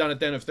should have done it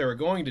then if they were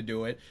going to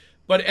do it.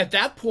 But at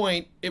that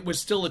point, it was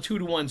still a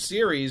 2-1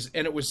 series,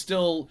 and it was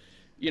still,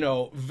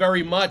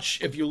 very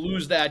much, if you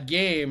lose that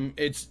game,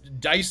 it's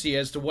dicey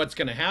as to what's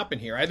going to happen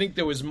here. I think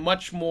there was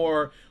much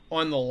more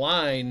on the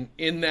line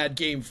in that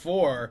Game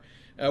 4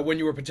 when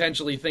you were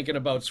potentially thinking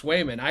about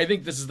Swayman. I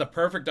think this is the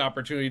perfect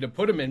opportunity to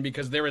put him in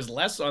because there is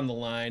less on the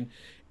line.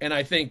 And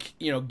I think,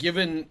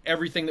 given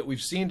everything that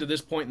we've seen to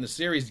this point in the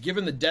series,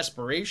 given the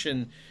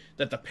desperation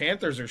that the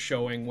Panthers are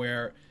showing,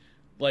 where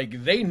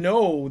like they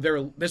know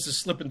this is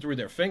slipping through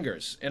their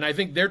fingers. And I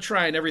think they're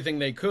trying everything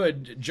they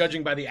could,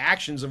 judging by the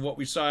actions of what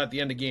we saw at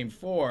the end of Game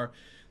 4.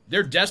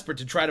 They're desperate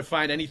to try to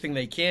find anything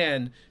they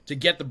can to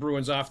get the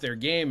Bruins off their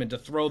game and to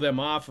throw them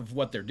off of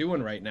what they're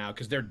doing right now,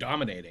 because they're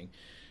dominating.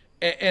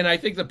 And I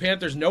think the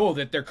Panthers know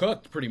that they're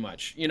cooked pretty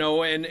much, and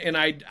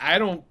I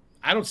don't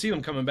see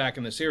them coming back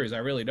in the series. I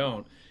really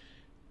don't.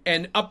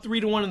 And up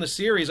 3-1 in the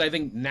series, I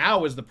think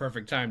now is the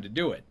perfect time to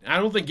do it. I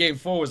don't think Game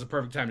 4 was the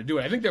perfect time to do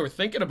it. I think they were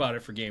thinking about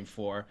it for Game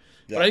 4,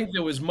 but I think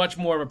there was much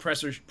more of a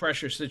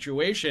pressure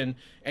situation,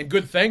 and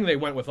good thing they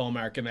went with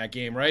Ullmark in that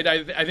game, right?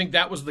 I think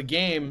that was the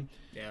game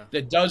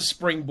that does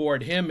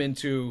springboard him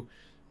into,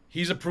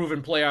 he's a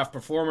proven playoff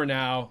performer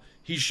now.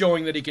 He's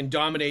showing that he can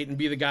dominate and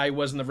be the guy he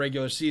was in the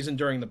regular season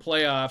during the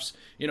playoffs.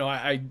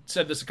 I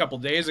said this a couple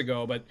days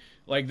ago, but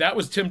like that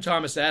was Tim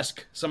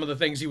Thomas-esque, some of the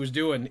things he was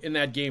doing in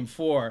that Game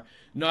 4.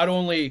 Not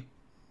only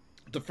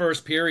the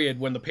first period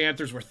when the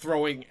Panthers were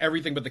throwing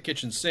everything but the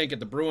kitchen sink at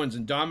the Bruins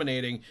and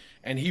dominating,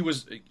 and he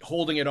was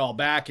holding it all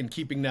back and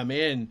keeping them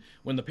in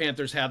when the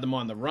Panthers had them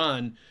on the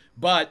run.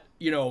 But,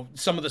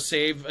 some of the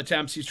save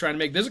attempts he's trying to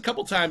make. There's a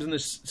couple times in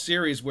this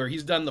series where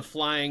he's done the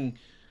flying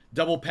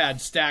double pad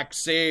stack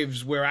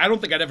saves where I don't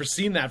think I'd ever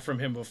seen that from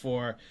him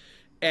before.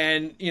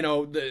 And,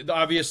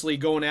 obviously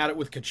going at it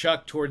with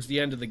Tkachuk towards the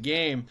end of the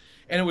game.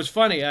 And it was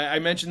funny. I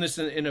mentioned this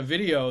in a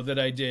video that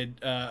I did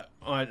for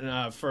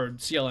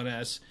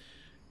CLNS.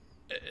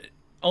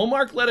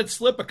 Ullmark let it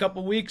slip a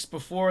couple weeks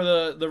before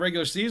the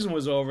regular season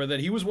was over that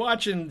he was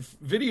watching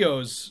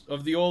videos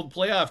of the old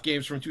playoff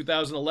games from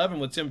 2011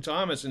 with Tim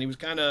Thomas, and he was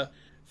kind of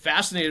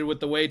fascinated with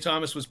the way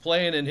Thomas was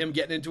playing and him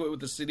getting into it with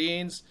the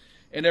Sedins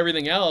and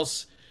everything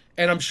else.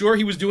 And I'm sure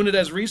he was doing it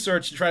as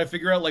research to try to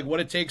figure out like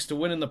what it takes to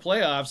win in the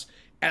playoffs.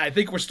 And I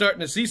think we're starting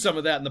to see some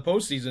of that in the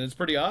postseason. It's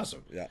pretty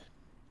awesome.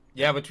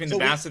 Yeah, between the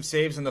massive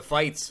saves and the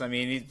fights. I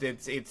mean,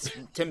 it's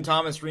Tim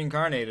Thomas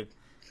reincarnated.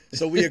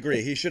 So we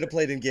agree. He should have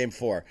played in Game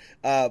 4.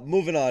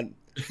 Moving on.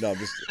 No,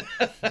 just...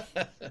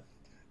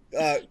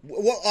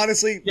 well,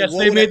 honestly... Yes,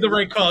 they made the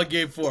right call in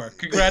Game 4.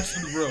 Congrats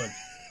to the Bruins.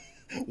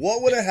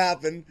 What would have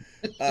happened?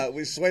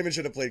 Swayman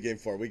should have played Game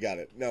 4. We got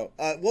it. No.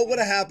 What would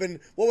have happened?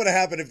 What would have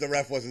happened if the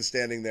ref wasn't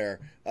standing there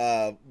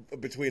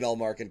between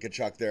Ullmark and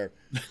Tkachuk there?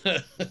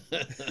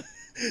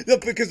 No,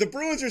 because the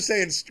Bruins are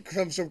saying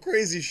some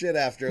crazy shit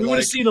after. We would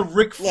have seen a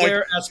Ric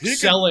Flair-esque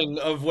selling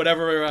of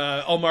whatever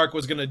Ullmark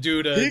was going to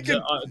do to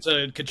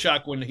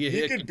Tkachuk when he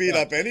hit. He could beat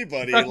up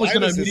anybody. Tkachuk was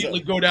going to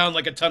immediately go down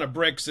like a ton of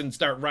bricks and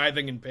start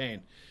writhing in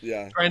pain.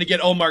 Yeah, trying to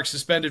get Ullmark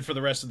suspended for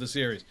the rest of the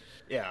series.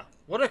 Yeah,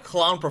 what a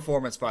clown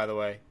performance, by the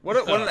way. What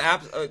an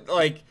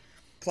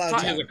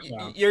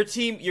clown. Your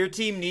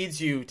team needs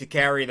you to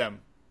carry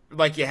them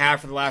like you have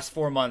for the last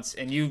 4 months,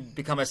 and you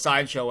become a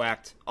sideshow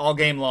act all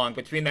game long.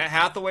 Between that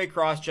Hathaway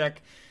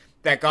cross-check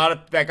that got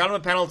him a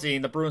penalty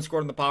and the Bruins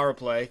scored in the power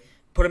play,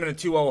 put him in a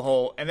 2-0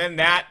 hole, and then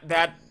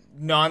that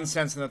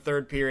nonsense in the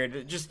third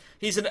period.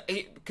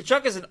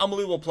 Tkachuk is an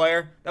unbelievable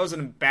player. That was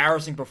an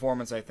embarrassing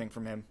performance, I think,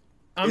 from him.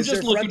 Is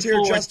there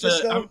frontier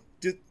justice, though?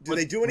 Do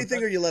they do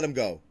anything, or you let him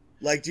go?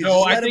 Like, do you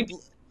let him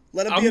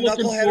be a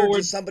knucklehead, or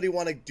does somebody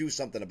want to do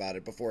something about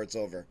it before it's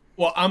over?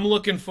 Well, I'm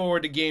looking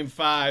forward to Game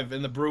 5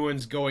 and the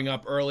Bruins going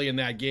up early in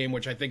that game,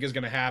 which I think is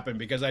going to happen,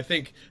 because I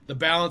think the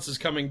balance is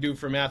coming due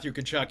for Matthew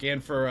Tkachuk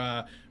and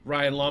for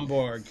Ryan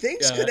Lomborg.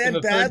 Things could end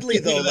badly,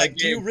 though. Like,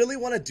 do you really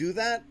want to do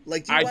that?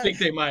 Like, I think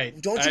they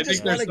might. Don't you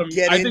just want to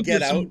get in,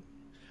 get out?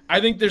 I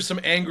think there's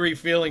some angry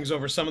feelings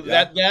over some of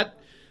that.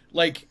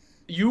 like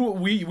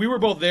we were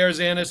both there,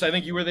 Xanis. I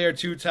think you were there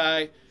too,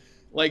 Ty.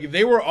 Like,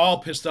 they were all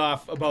pissed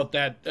off about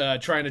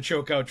that trying to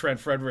choke out Trent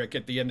Frederick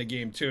at the end of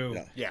game 2.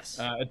 Yeah. Yes.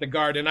 At the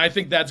Garden. I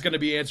think that's going to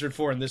be answered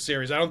for in this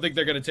series. I don't think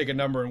they're going to take a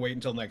number and wait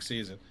until next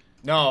season.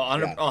 No,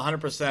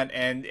 100%.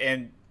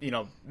 And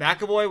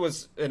McAvoy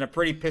was in a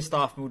pretty pissed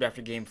off mood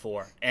after game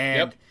 4.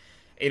 And,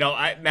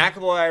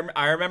 McAvoy,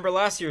 I remember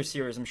last year's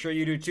series, I'm sure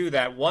you do too,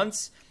 that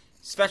once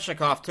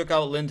Svechnikov took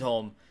out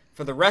Lindholm,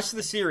 for the rest of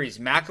the series,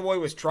 McAvoy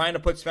was trying to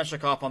put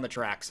Svechnikov on the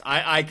tracks.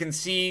 I can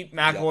see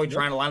McAvoy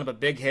trying to line up a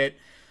big hit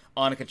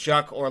on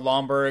Tkachuk or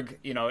Lomberg,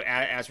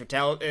 as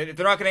retaliation. If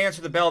they're not going to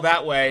answer the bell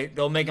that way,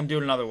 they'll make them do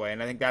it another way.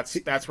 And I think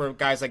that's where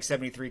guys like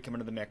 73 come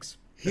into the mix.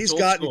 He's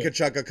gotten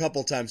Tkachuk a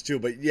couple times too,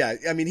 but yeah,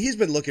 I mean, he's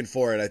been looking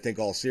for it, I think,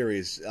 all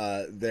series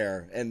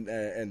there,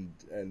 and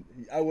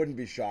I wouldn't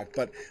be shocked.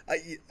 But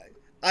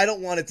I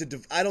don't want it to.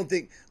 I don't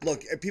think.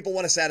 Look, people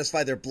want to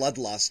satisfy their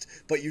bloodlust,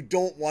 but you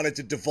don't want it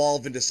to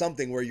devolve into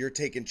something where you're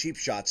taking cheap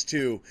shots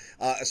too,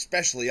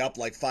 especially up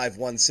like 5-1,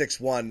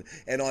 6-1,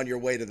 and on your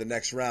way to the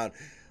next round.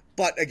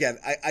 But again,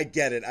 I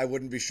get it. I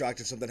wouldn't be shocked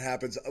if something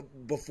happens.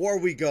 Before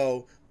we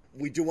go,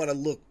 we do want to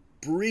look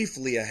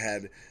briefly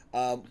ahead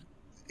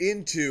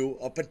into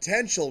a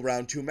potential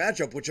round 2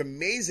 matchup, which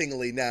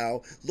amazingly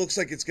now looks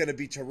like it's going to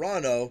be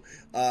Toronto,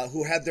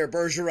 who had their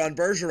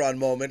Bergeron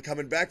moment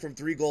coming back from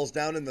 3 goals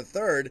down in the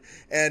third,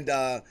 and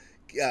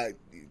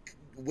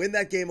win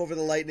that game over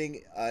the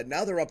Lightning.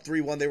 Now they're up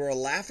 3-1. They were a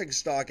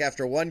laughingstock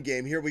after one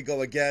game. Here we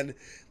go again.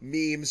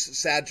 Memes,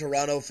 sad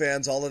Toronto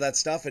fans, all of that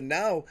stuff. And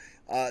now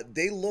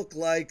they look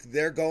like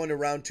they're going to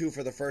round 2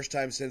 for the first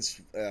time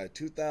since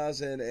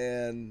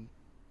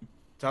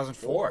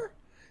 2004.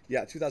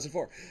 Yeah,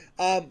 2004.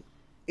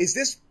 Is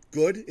this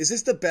good? Is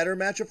this the better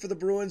matchup for the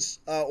Bruins,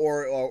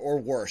 or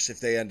worse if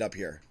they end up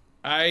here?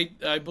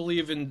 I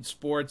believe in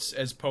sports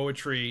as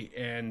poetry,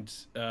 and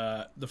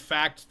the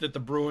fact that the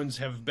Bruins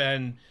have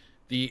been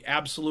the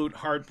absolute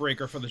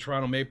heartbreaker for the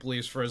Toronto Maple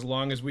Leafs for as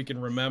long as we can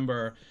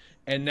remember,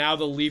 and now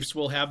the Leafs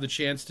will have the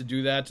chance to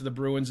do that to the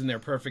Bruins in their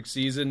perfect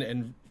season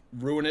and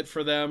ruin it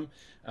for them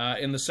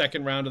in the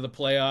second round of the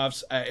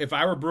playoffs. If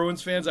I were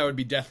Bruins fans, I would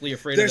be deathly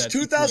afraid of that.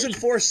 There's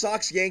 2004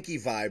 Sox-Yankee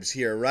vibes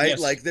here, right? Yes.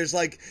 Like, there's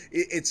like,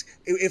 it's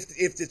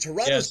if the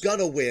Toronto's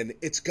gonna win,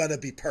 it's gonna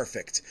be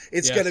perfect.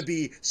 It's gonna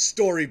be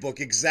storybook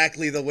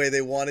exactly the way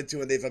they wanted to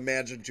and they've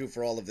imagined to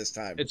for all of this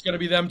time. It's gonna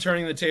be them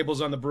turning the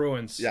tables on the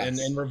Bruins and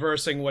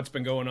reversing what's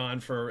been going on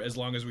for as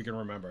long as we can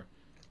remember.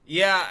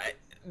 Yeah,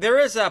 there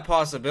is that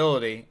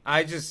possibility.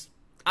 I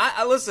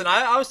listen,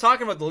 I was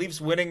talking about the Leafs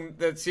winning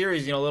that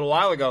series, a little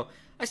while ago.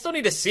 I still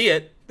need to see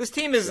it. This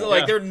team is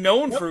they're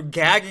known for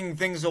gagging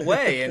things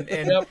away, and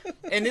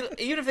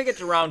even if they get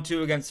to round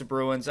 2 against the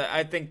Bruins,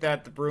 I think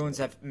that the Bruins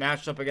have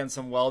matched up against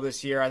them well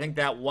this year. I think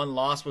that one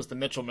loss was the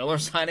Mitchell Miller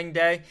signing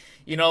day.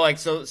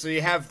 So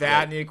you have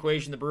that in the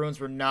equation. The Bruins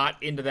were not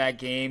into that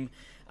game.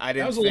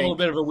 That was a little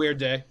bit of a weird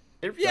day.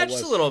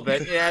 Just a little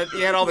bit.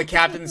 You had all the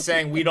captains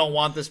saying, "We don't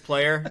want this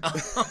player."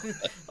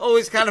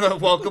 Always kind of a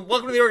welcome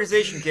to the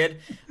organization, kid.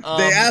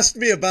 They asked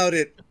me about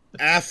it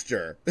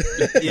after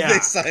they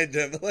signed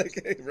him.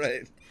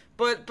 Right.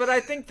 But I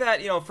think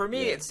that for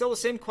me, it's still the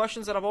same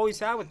questions that I've always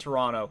had with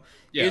Toronto.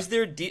 Yeah. Is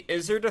their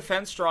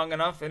defense strong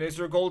enough, and is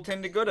their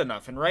goaltending good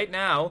enough? And right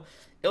now,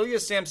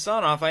 Ilya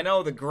Samsonov, I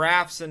know the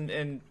graphs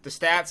and the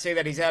stats say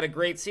that he's had a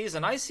great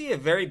season. I see a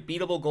very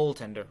beatable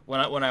goaltender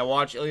when I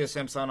watch Ilya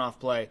Samsonov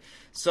play.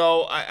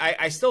 So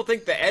I still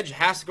think the edge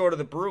has to go to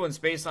the Bruins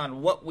based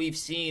on what we've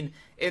seen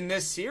in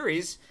this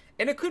series.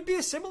 And it could be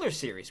a similar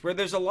series where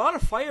there's a lot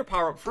of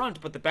firepower up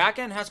front, but the back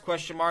end has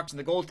question marks and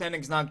the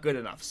goaltending's not good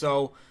enough.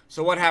 So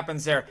what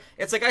happens there?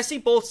 It's like I see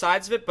both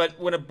sides of it, but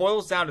when it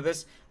boils down to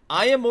this,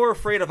 I am more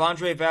afraid of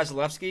Andrei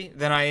Vasilevsky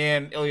than I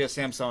am Ilya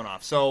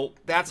Samsonov. So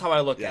that's how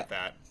I look at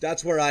that.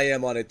 That's where I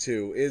am on it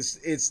too.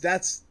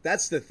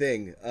 That's the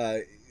thing.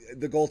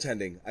 The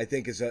goaltending, I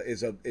think, is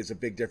a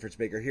big difference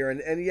maker here,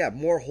 and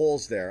more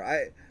holes there.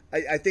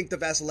 I think the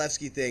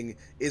Vasilevsky thing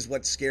is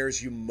what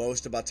scares you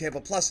most about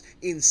Tampa. Plus,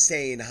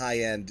 insane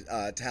high-end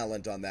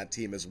talent on that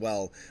team as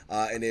well,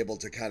 and able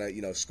to kind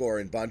of score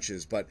in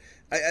bunches. But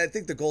I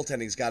think the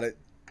goaltending's got it.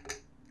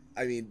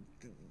 I mean,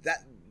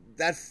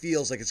 that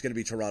feels like it's going to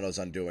be Toronto's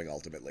undoing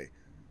ultimately.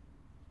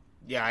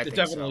 Yeah, I think it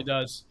definitely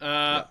does.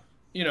 There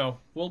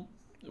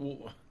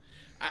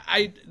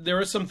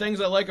are some things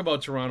I like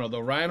about Toronto, though.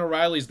 Ryan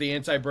O'Reilly's the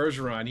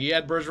anti-Bergeron. He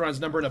had Bergeron's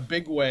number in a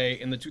big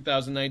way in the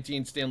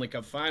 2019 Stanley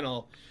Cup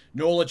Final.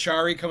 Noel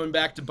Acciari coming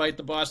back to bite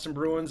the Boston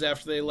Bruins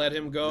after they let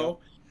him go.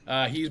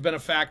 Yep. He's been a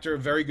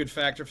very good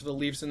factor for the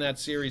Leafs in that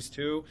series,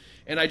 too.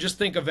 And I just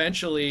think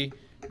eventually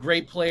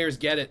great players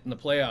get it in the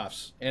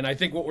playoffs. And I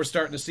think what we're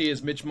starting to see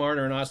is Mitch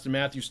Marner and Austin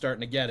Matthews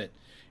starting to get it.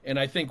 And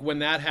I think when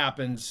that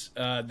happens,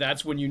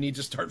 that's when you need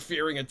to start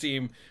fearing a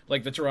team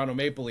like the Toronto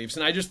Maple Leafs.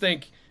 And I just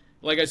think,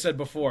 like I said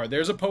before,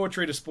 there's a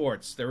poetry to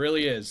sports. There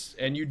really is.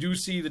 And you do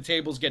see the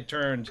tables get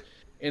turned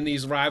in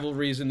these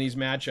rivalries and these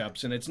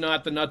matchups. And it's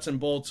not the nuts and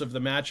bolts of the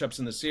matchups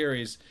in the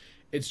series.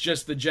 It's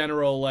just the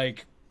general,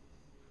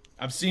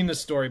 I've seen this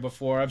story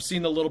before. I've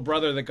seen the little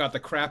brother that got the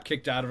crap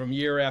kicked out of him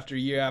year after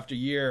year after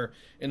year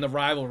in the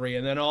rivalry,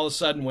 and then all of a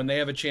sudden, when they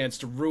have a chance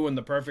to ruin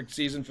the perfect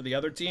season for the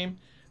other team,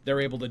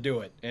 they're able to do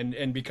it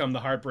and become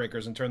the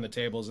heartbreakers and turn the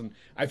tables. And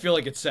I feel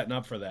like it's setting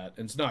up for that,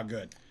 and it's not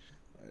good.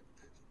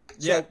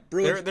 Yeah,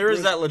 so there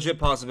is that legit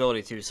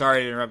possibility too.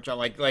 Sorry to interrupt, John.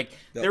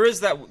 There is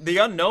the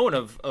unknown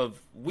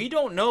of we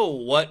don't know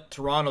what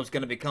Toronto's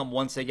going to become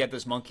once they get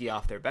this monkey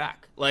off their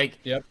back.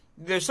 Yep.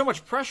 There's so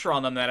much pressure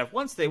on them that if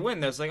once they win,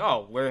 there's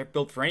we're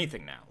built for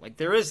anything now.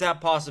 There is that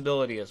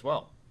possibility as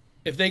well.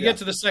 If they get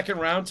to the second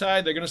round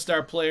tie, they're going to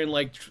start playing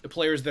like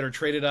players that are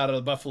traded out of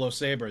the Buffalo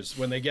Sabres.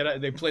 When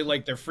they play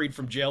like they're freed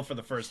from jail for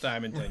the first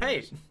time in 10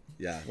 years.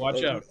 Yeah.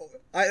 Watch out.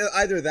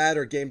 Either that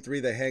or Game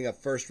 3, they hang a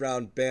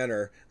first-round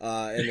banner,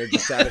 and they're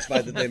just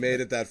satisfied that they made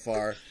it that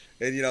far.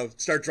 And,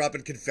 start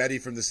dropping confetti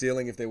from the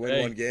ceiling if they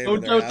win one game.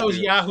 Don't doubt those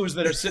yahoos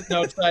that are sitting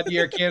outside the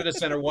Air Canada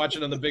Center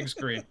watching on the big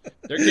screen.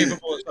 They're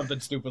capable of something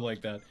stupid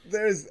like that.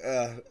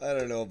 I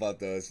don't know about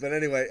those. But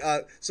anyway,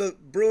 so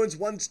Bruins,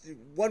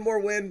 one more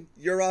win,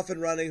 you're off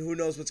and running. Who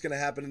knows what's going to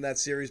happen in that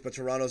series, but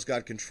Toronto's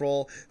got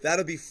control.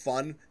 That'll be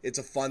fun. It's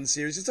a fun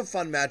series. It's a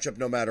fun matchup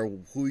no matter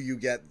who you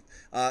get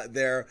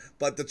there,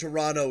 but the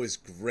Toronto is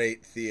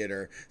great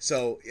theater.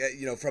 So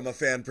from a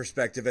fan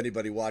perspective,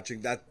 anybody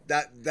watching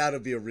that'll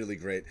be a really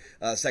great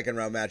second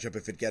round matchup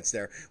if it gets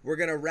there. We're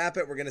gonna wrap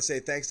it. We're gonna say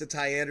thanks to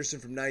Ty Anderson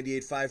from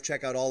 98.5.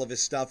 Check out all of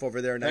his stuff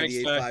over there at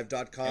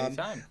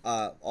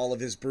 98.5.com. All of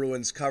his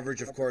Bruins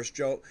coverage, of course.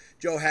 Joe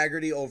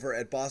Haggerty over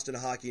at Boston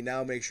Hockey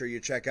Now. Make sure you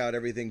check out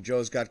everything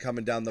Joe's got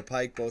coming down the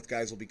pike. Both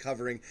guys will be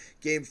covering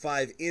Game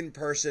 5 in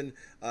person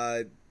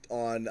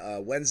on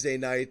Wednesday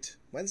night.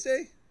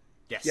 Wednesday?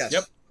 Yes.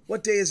 Yep.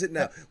 What day is it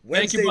now?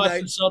 Wednesday Thank you,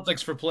 Boston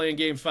Celtics, for playing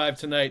Game 5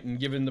 tonight and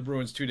giving the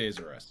Bruins 2 days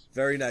of rest.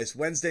 Very nice.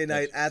 Wednesday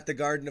night at the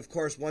Garden. Of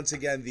course, once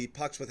again, the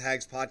Pucks with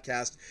Hags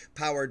podcast,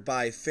 powered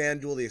by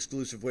FanDuel, the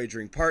exclusive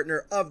wagering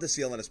partner of the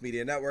CLNS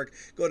Media Network.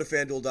 Go to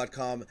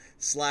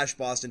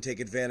FanDuel.com/Boston. Take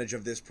advantage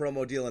of this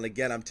promo deal. And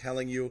again, I'm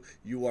telling you,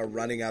 you are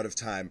running out of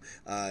time.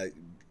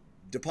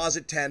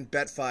 Deposit 10,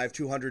 bet 5,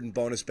 200 in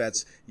bonus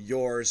bets,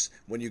 yours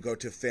when you go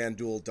to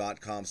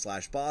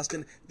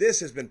FanDuel.com/Boston. This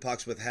has been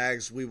Pucks with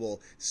Hags. We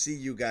will see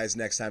you guys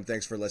next time.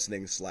 Thanks for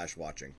listening/watching.